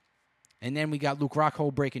 And then we got Luke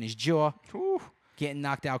Rockhold breaking his jaw, getting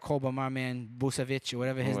knocked out cold by my man Busavic or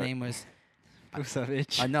whatever his name was.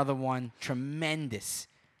 Busavic. Another one, tremendous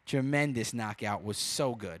knockout, was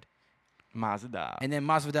so good. Masvidal. And then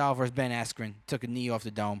Masvidal versus Ben Askren, took a knee off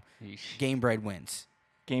the dome. Yeesh. Gamebred wins.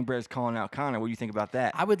 Gamebred's calling out Conor. What do you think about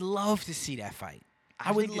that? I would love to see that fight.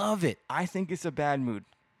 I would love it. I think it's a bad mood.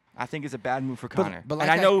 I think it's a bad move for Conor. but like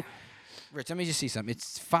and I know. Rich, let me just see something.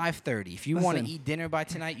 It's 5:30. If you want to eat dinner by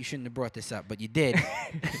tonight, you shouldn't have brought this up, but you did.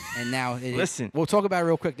 And now Listen. we'll talk about it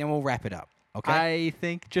real quick, then we'll wrap it up. Okay? I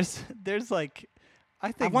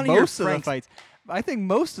think wanna hear most of the Frank's- fights. I think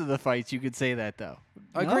most of the fights you could say that though.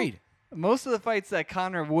 No? Agreed. Most of the fights that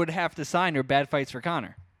Conor would have to sign are bad fights for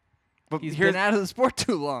Conor. But He's here's- been out of the sport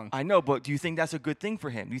too long. I know, but do you think that's a good thing for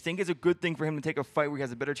him? Do you think it's a good thing for him to take a fight where he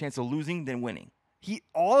has a better chance of losing than winning?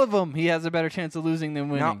 All of them, he has a better chance of losing than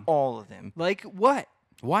winning. Not all of them. Like what?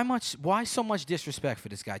 Why so much disrespect for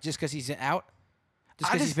this guy? Just because he's out?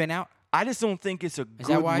 Just because he's been out? I just don't think it's a that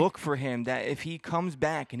good why? look for him that if he comes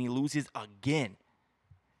back and he loses again,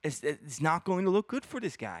 it's not going to look good for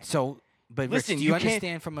this guy. So, but Listen, Rich, do you you can't-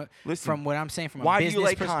 understand listen, from what I'm saying from Why a do business you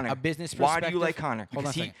like Conor? a business Why perspective? do you like Conor? Hold on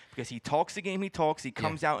a second. Because he talks the game he talks, he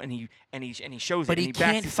comes out and he shows But it, he and he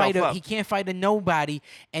backs can't himself fight up. he can't fight a nobody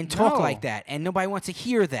and talk No. like that, and nobody wants to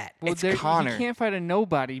hear that. Well, It's he Conor. can't fight a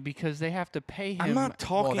nobody because they have to pay him. I'm not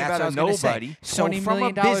talking Well, that's what I about was a gonna say. nobody. So $20 from a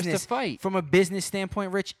million to business fight. From a business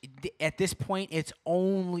standpoint, Rich, at this point,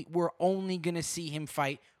 we're only gonna see him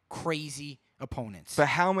fight crazy opponents. But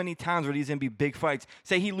how many times are these going to be big fights?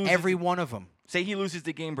 Say he loses. Every one of them. Say he loses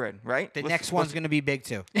the Gamebred, right? The Let's- next one's let's- gonna be big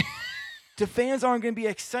too. The fans aren't going to be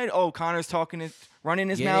excited. Oh, Connor's running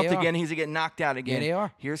his Yeah, mouth they are. again. He's going to get knocked out again. they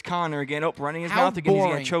are. Here's Connor again. Oh, running his How mouth again. He's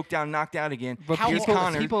boring. getting choked down, knocked out again. But How Here's people,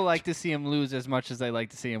 Connor. people like to see him lose as much as they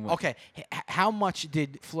like to see him win. Okay, how much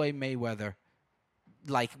did Floyd Mayweather,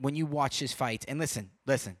 like when you watch his fights? And listen,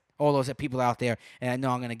 all those people out there, and I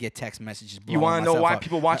know I'm gonna get text messages. You want to know why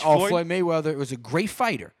people watch Oh, Floyd? Floyd Mayweather was a great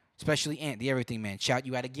fighter, especially Ant, the Everything Man. Shout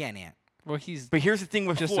you out again, Ant. Well, he's But here's the thing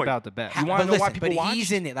with just Floyd. about the best. You wanna But know why listen, people but watch?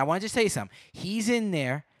 he's in it. I want to just tell you something. He's in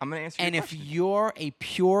there, I'm going to answer and your if question. you're a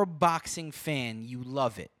pure boxing fan, you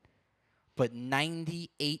love it. But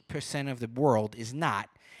 98% of the world is not,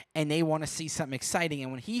 and they want to see something exciting.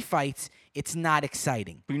 And when he fights, it's not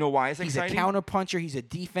exciting. But you know why it's He's exciting? a counter puncher. He's a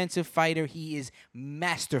defensive fighter. He is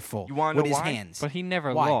masterful You wanna with know his why? hands. But he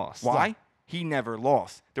never Why? lost. Why? He never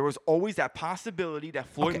lost. There was always that possibility that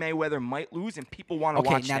Floyd Okay. Mayweather might lose, and people want to Okay,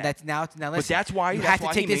 watch now that. now listen. that's why- you that's have to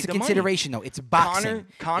why take he this made into the money. consideration, though. It's boxing.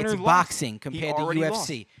 Conor it's lost. boxing He compared to already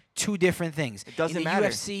UFC. Two different things. It doesn't in the matter.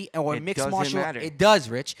 UFC or It mixed doesn't martial matter. it does,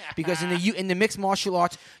 Rich, because in the mixed martial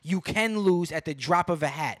arts you can lose at the drop of a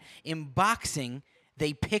hat. In boxing,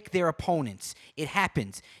 they pick their opponents. It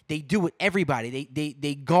happens. They do it. Everybody.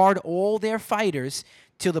 They guard all their fighters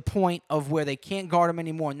to the point of where they can't guard them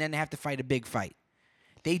anymore, and then they have to fight a big fight.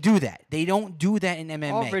 They do that. They don't do that in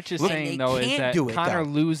MMA. All Rich is And saying they though is can't that do it, Conor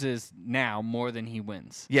though. loses now more than he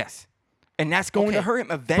wins. Yes. And that's going to Okay, hurt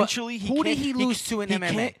him. Eventually, but he who did can't- he lose to in he MMA?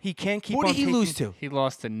 Can't, he can't keep Who on did he taking- lose to? He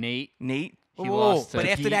lost to Nate. Nate. He Whoa, lost to but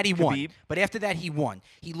after that he won. Khabib. But after that he won.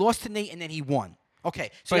 He lost to Nate and then he won.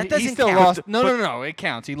 Okay, so But that doesn't he still count. lost. No. It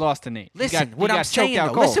counts. He lost to Nate. Listen, he what got I'm saying choked out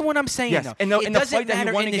though. cold. Listen, what I'm saying Yes, though. and the it fight doesn't that he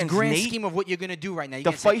matter won in this against grand Nate- scheme of what you're gonna do right now. You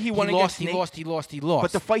The can't say, fight he won lost, against he Nate- lost, he lost, he lost.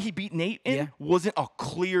 But the fight he beat Nate in Yeah. wasn't a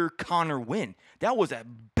clear Conor win. That was a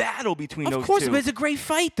battle between of those course, two. but it's a great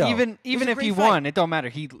fight though. Even It was a if great he fight. won, it don't matter.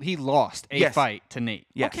 He lost a Yes. fight to Nate.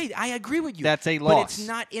 Yes. Okay, I agree with you. That's a But loss. it's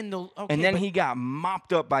not in the. Okay, And then but he got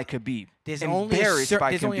mopped up by Khabib. there's only Embarrassed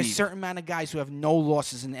by there's only a Khabib. certain amount of guys who have no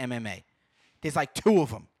losses in MMA. There's like 2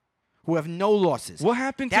 of them who have no losses. What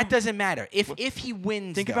happened to- That doesn't matter. If he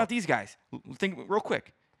wins, Think though, about these guys. Think real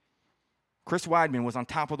quick. Chris Weidman was on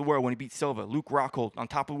top of the world when he beat Silva. Luke Rockhold on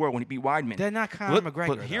top of the world when he beat Weidman. They're not Conor McGregor.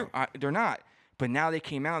 But here, they're not. But now they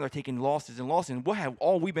came out, they're taking losses and losses. And what have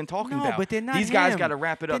all we been talking No, about? but they're not These guys him. got to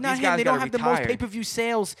wrap it They're up. not These him. guys They got don't to have the retire. most pay-per-view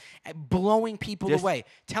sales at blowing people This- away.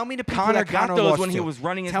 Tell me the people Conor that got Conor those lost when he to. was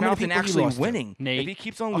running his Tell me the mouth and people he actually lost to. winning. Nate. If he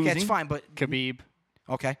keeps on Okay, losing, it's fine, but Khabib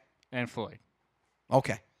okay, and Floyd.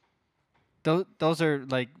 okay. Those are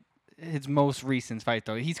like his most recent fight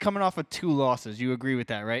though. He's coming off of 2 losses. You agree with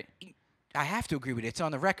that, right? I have to agree with it. It's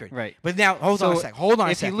on the record. Right. But now, hold on a second. Hold on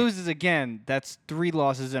a If he second. loses again, that's 3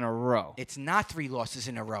 losses in a row. It's not 3 losses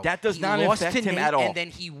in a row. That does He not lost affect to him Nate at all. And then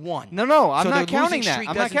he won. No, I'm So not the counting losing that. streak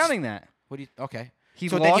I'm not doesn't- counting that. What do you? Okay. He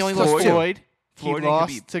So lost then he only to lost two. Floyd. Floyd He and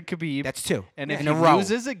lost Khabib. to Khabib. That's two. And in if a he row.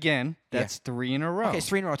 loses again, that's 3 in a row. Okay, it's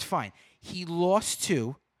 3 in a row. It's fine. He lost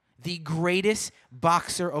to the greatest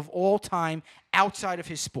boxer of all time outside of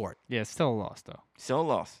his sport. Yeah, still a loss though. Still a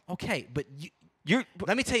loss. Okay, but You're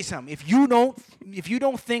let me tell you something. If you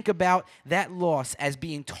don't think about that loss as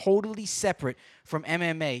being totally separate from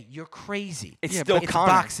MMA, you're crazy. It's Yeah, still but it's Conor.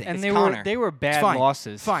 boxing. And It's they Conor. were bad fine.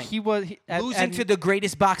 losses. Fine. He was Losing to the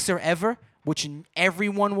greatest boxer ever, which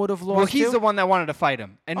everyone would have lost Well, he's to. the one that wanted to fight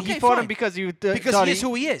him, and Okay, he fought fine. him because because thought he is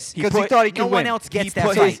who he is. because he thought he could no one win. else gets He that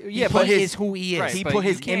put fight. his- yeah, he but is who he is. Right, He but put you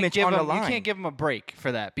his can't image give on the him- You line. can't give him a break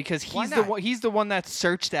for that because Why he's not? the one that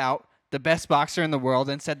searched out the best boxer in the world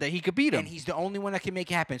and said that he could beat him. And he's the only one that can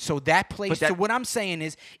make it happen. So that plays that- to what I'm saying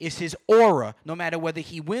is his aura, no matter whether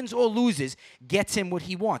he wins or loses, gets him what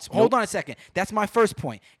he wants. Hold on a second. That's my first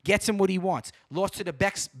point. Gets him what he wants. Lost to the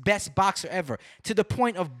best boxer ever. To the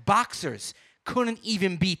point of boxers couldn't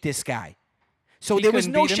even beat this guy. So He there was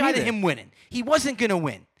couldn't no beat him shot at either. him winning. He wasn't going to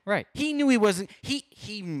win. Right. He knew he wasn't. He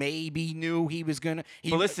maybe knew he was going to.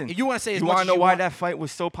 But listen, you want to say as you much want as to know you why want. that fight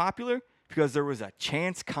was so popular? Because there was a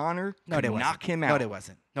chance Conor could there wasn't. knock him out. No, there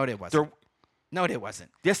wasn't. No, there wasn't. There- No, there wasn't.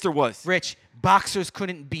 yes, there was. Rich, boxers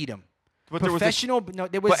couldn't beat him. But there was a- Professional, no,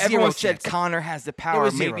 there was But zero everyone chance. said Conor has the There power.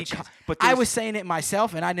 was zero Maybe, chance. but I there's- was saying it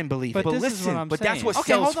myself, and I didn't believe But it. this is listen, what I'm but that's saying. what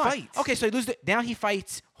Okay, sells hold on. fights. Okay, so he loses. Now he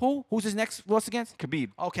fights who? Who's his next loss against?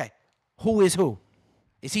 Khabib, Okay, who is who?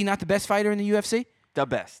 Is he not the best fighter in the UFC? the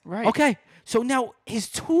best. Right. Okay, so now his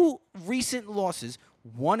two recent losses,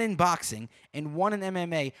 one in boxing and one in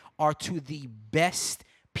MMA, are to the best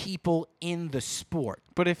people in the sport.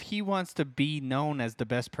 But if he wants to be known as the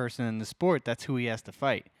best person in the sport, that's who he has to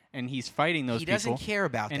fight. And he's fighting those He people. doesn't care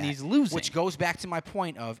about and that. he's losing. Which goes back to my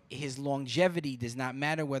point of his longevity does not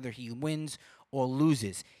matter whether he wins or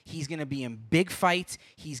loses. He's going to be in big fights.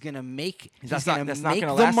 He's going to make That's gonna not make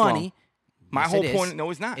gonna the last money. long. My Yes, whole it is. point, no,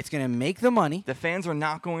 it's not. It's going to make the money The fans are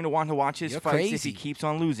not going to want to watch his You're fights if crazy. he keeps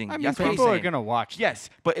on losing. I mean, That's what I'm people are saying. going to watch. them. Yes,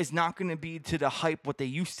 but it's not going to be to the hype what they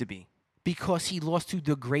used to be. because he lost to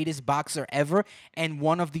the greatest boxer ever and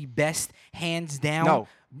one of the best hands down No,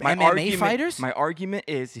 MMA fighters. My argument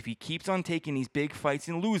is if he keeps on taking these big fights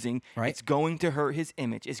and losing, Right. it's going to hurt his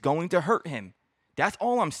image. It's going to hurt him. That's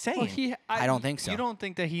all I'm saying. Well, I don't think so. You don't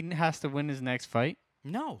think that he has to win his next fight?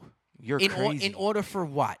 No. You're in crazy. in order for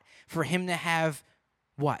what? For him to have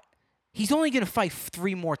what? He's only going to fight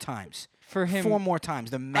 3 more times. For him, 4 more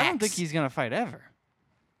times. The max. I don't think he's going to fight ever.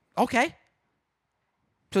 Okay.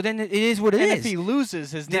 So then it is what it and is. if he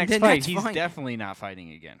loses his Then- next then fight, that's he's fine. definitely not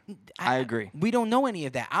fighting again. I agree. We don't know any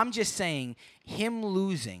of that. I'm just saying him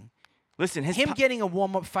losing, Listen, his him po- getting a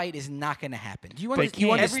warm-up fight is not going to happen. Do you, But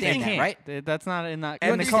you understand everything that, can't. right? That's not in that.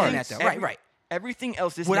 You in the understand cards. that, though. Right, right. Everything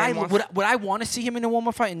else this Would man wants. would I want to see him in a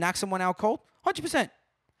warm-up fight and knock someone out cold? 100%.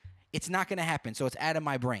 It's not going to happen, so it's out of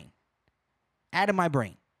my brain. Out of my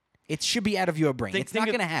brain. It should be out of your brain. It's not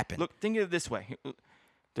of- going to happen. Look, think of it this way.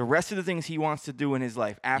 The rest of the things he wants to do in his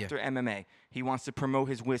life after MMA, he wants to promote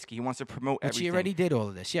his whiskey. He wants to promote Which everything. he already did all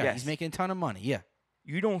of this. Yeah, Yes. he's making a ton of money. Yeah.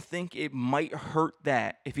 You don't think it might hurt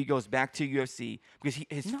that if he goes back to UFC because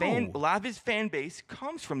a No. lot of his fan base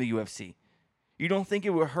comes from the UFC. You don't think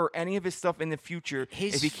it would hurt any of his stuff in the future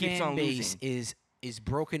His if he keeps fan on base losing? is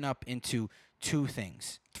broken up into 3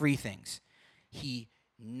 things. He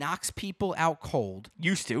knocks people out cold.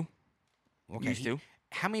 Used to. Okay. Used to.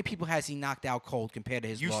 How many people has he knocked out cold compared to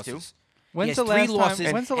his Used to. losses? When's has the 3 last losses,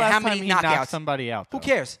 time? When's the and how last many time he knocked knockouts? somebody out? Who though?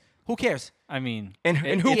 cares? Who cares? I mean, And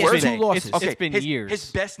who he were has 2 they? losses. It's been years.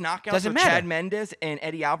 His best knockouts Doesn't were matter. Chad Mendes and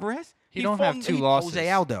Eddie Alvarez. He don't fought- have 2 losses. Jose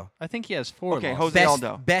Aldo. I think he has 4 Okay, losses. Jose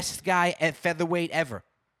Aldo. Best guy at featherweight ever.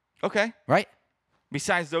 Okay. Right?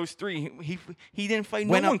 Besides those 3, he didn't fight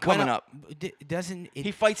no one coming up. Doesn't it,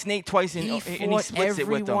 He fights Nate twice and he he fought splits it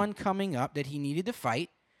with everyone them. coming up that he needed to fight,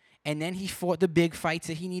 and then he fought the big fights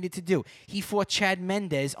that he needed to do. He fought Chad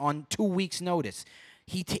Mendes on 2 weeks' notice.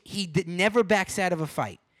 He never backs out of a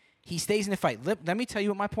fight. He stays in the fight. Let me tell you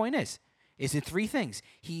what my point is. Is it 3 things?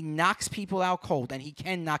 He knocks people out cold, and he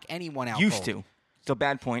can knock anyone out Used cold. to. It's a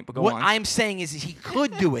bad point, but go What on. I'm saying is he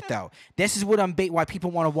could do it, though. This is what why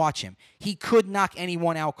people want to watch him. He could knock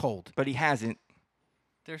anyone out cold. But he hasn't.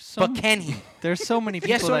 There's so But can he? There's so many people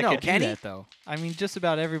Yes or that no, could can do he? that, though. I mean, just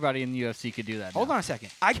about everybody in the UFC could do that. Hold now. on a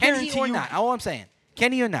second. I Can he guarantee or you- not? All I'm saying.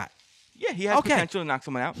 Can he or not? Yeah, he has Okay. potential to knock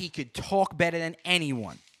someone out. He could talk better than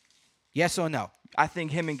anyone. Yes or no? I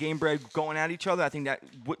think him and Gamebred going at each other. I think that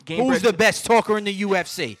Who's Gamebred the best talker in the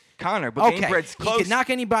UFC? Connor, but Okay, Gamebred's he close. could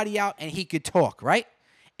knock anybody out and he could talk, right?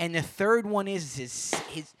 And the third one is his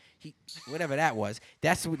whatever that was.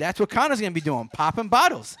 That's what Connor's gonna be doing, popping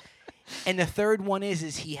bottles. And the third one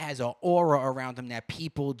is he has an aura around him that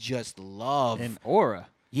people just love. An aura.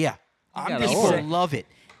 Yeah. got an People aura. love it.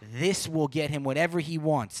 This will get him whatever he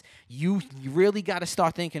wants. You really got to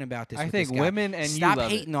start thinking about this. I with think this guy. women and you Stop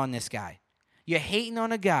love it. hating on this guy. You're hating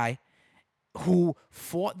on a guy who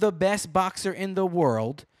fought the best boxer in the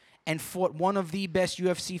world and fought one of the best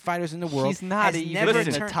UFC fighters in the world. He's not has even never in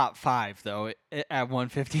the turned- top 5 though at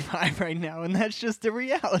 155 right now, and that's just the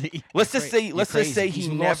reality. Let's just say He's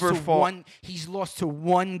he lost never to fought one. He's lost to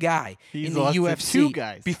one guy He's in the lost to UFC. 2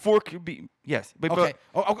 guys. before Khabib. Yes, but Okay.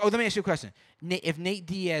 Let me ask you a question. If Nate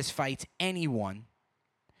Diaz fights anyone,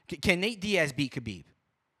 can Nate Diaz beat Khabib?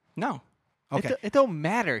 no. Okay. It don't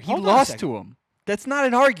matter. He Hold on a lost second. to him. That's not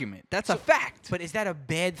an argument. That's a fact. But is that a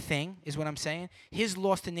bad thing? Is what I'm saying. His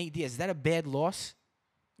loss to Nate Diaz, is that a bad loss?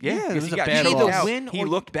 Yeah, it because was he a got bad choked loss. out. Win He or-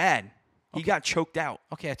 looked bad. He got choked out.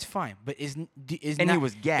 Okay, that's fine. But is And not, he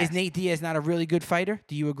was gassed. Is Nate Diaz not a really good fighter?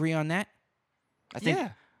 Do you agree on that? I think. Yeah.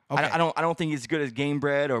 Okay. I don't think he's as good as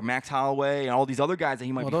Gamebred or Max Holloway and all these other guys that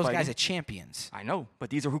he might Well, be those fighting. guys are champions. I know, but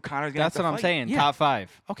these are who Connor's gonna That's have what to I'm fight. saying. Yeah. Top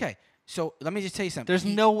 5. Okay, so let me just tell you something. There's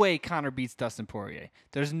no way Connor beats Dustin Poirier.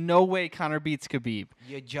 There's no way Connor beats Khabib.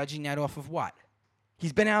 You're judging that off of what?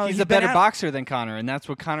 He's been out. He's he's a better been out, boxer than Connor, and that's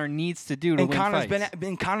what Connor needs to do to And win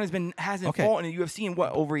Connor's fights. hasn't Okay. fought in the UFC in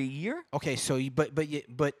what, over a year? Okay, so but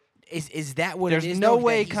is that what There's it is? no though, that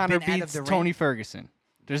way he's Connor been out of beats the Tony ring? Ferguson.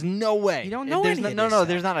 There's no way. You don't know There's any of no, this no, stuff.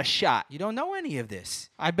 there's not a shot. You don't know any of this.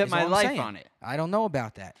 I bet is my all I'm life saying. on it. I don't know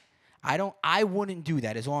about that. I wouldn't do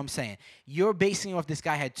that, is all I'm saying. You're basing off this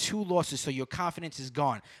guy had 2 losses, so your confidence is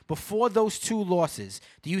gone. Before those 2 losses,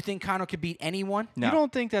 do you think Conor could beat anyone? No. You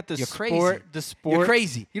don't think that You're crazy. the sport, You're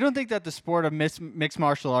crazy. You don't think that the sport of mixed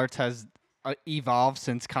martial arts has evolved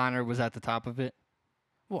since Connor was at the top of it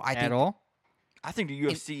Well, I at think all? I think the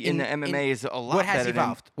UFC in- and the MMA is a lot what has better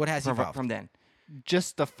evolved? What has from, evolved? from then.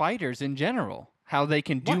 Just the fighters in general, how they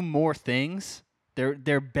can do What? more things.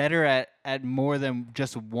 They're better at more than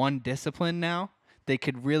just one discipline now. They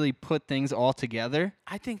could really put things all together.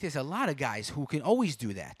 I think there's a lot of guys who can always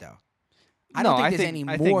do that, though. I No, don't think there's any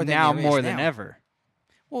I more think than now there is more than now. ever.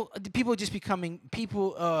 Well, the people are just becoming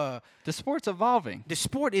people. The sport's evolving. The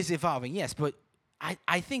sport is evolving, yes, but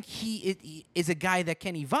I think he is a guy that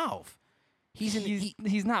can evolve.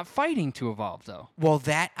 He's not fighting to evolve though. Well,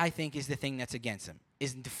 that I think is the thing that's against him.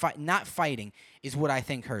 Is not fighting is what I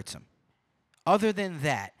think hurts him. Other than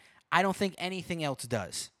that, I don't think anything else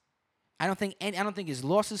does. I don't think his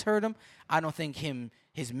losses hurt him. I don't think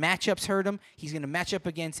his matchups hurt him. He's going to match up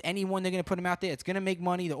against anyone they're going to put him out there. It's going to make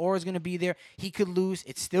money. The aura's going to be there. He could lose.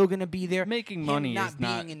 It's still going to be there. Making Him money not is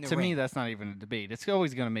not being in the to me. ring. That's not even a debate. It's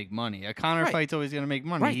always going to make money. A Conor Right. fight's always going to make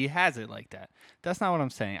money. Right. He has it like that. That's not what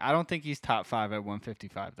I'm saying. I don't think he's top 5 at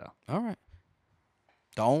 155 though. All right.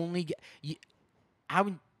 The only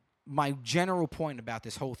my general point about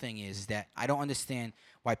this whole thing is that I don't understand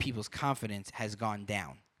why people's confidence has gone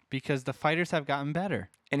down. Because the fighters have gotten better.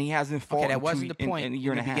 And he hasn't fought Okay, that in wasn't the point in a in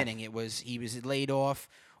year the and a half. beginning. It was he was laid off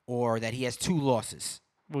or that he has 2 losses.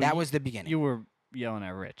 Well, that you- was the beginning. You were yelling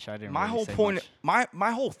at Rich. I didn't. My really whole say point, much.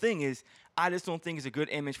 my whole thing is, I just don't think it's a good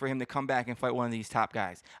image for him to come back and fight one of these top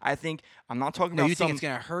guys. I think I'm not talking no, about you think some. it's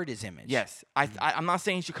going to hurt his image? Yes, I'm not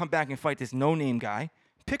saying he should come back and fight this no-name guy.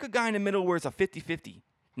 Pick a guy in the middle where it's a 50-50,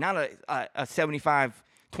 not a 75-25.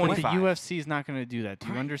 But the UFC is not going to do that. Do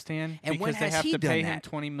you Right. understand? And when because they has have he to pay done him that?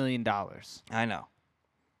 $20 million. I know.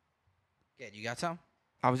 Yeah, you got some?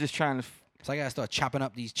 I was just trying to. So I got to start chopping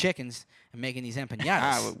up these chickens and making these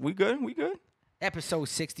empanadas. We good? We good? Episode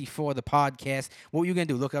 64 of the podcast. What were you going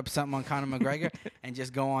to do? Look up something on Conor McGregor and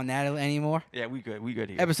just go on that anymore? Yeah, we good. We good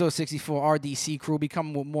here. Episode 64, RDC crew. Be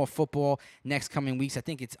coming with more football next coming weeks. I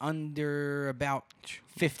think it's under about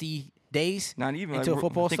 50 days Not even until like,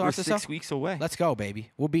 football I think starts we're or so. 6 weeks away. Let's go, baby.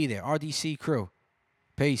 We'll be there. RDC crew.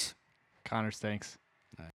 Peace. Connor stinks.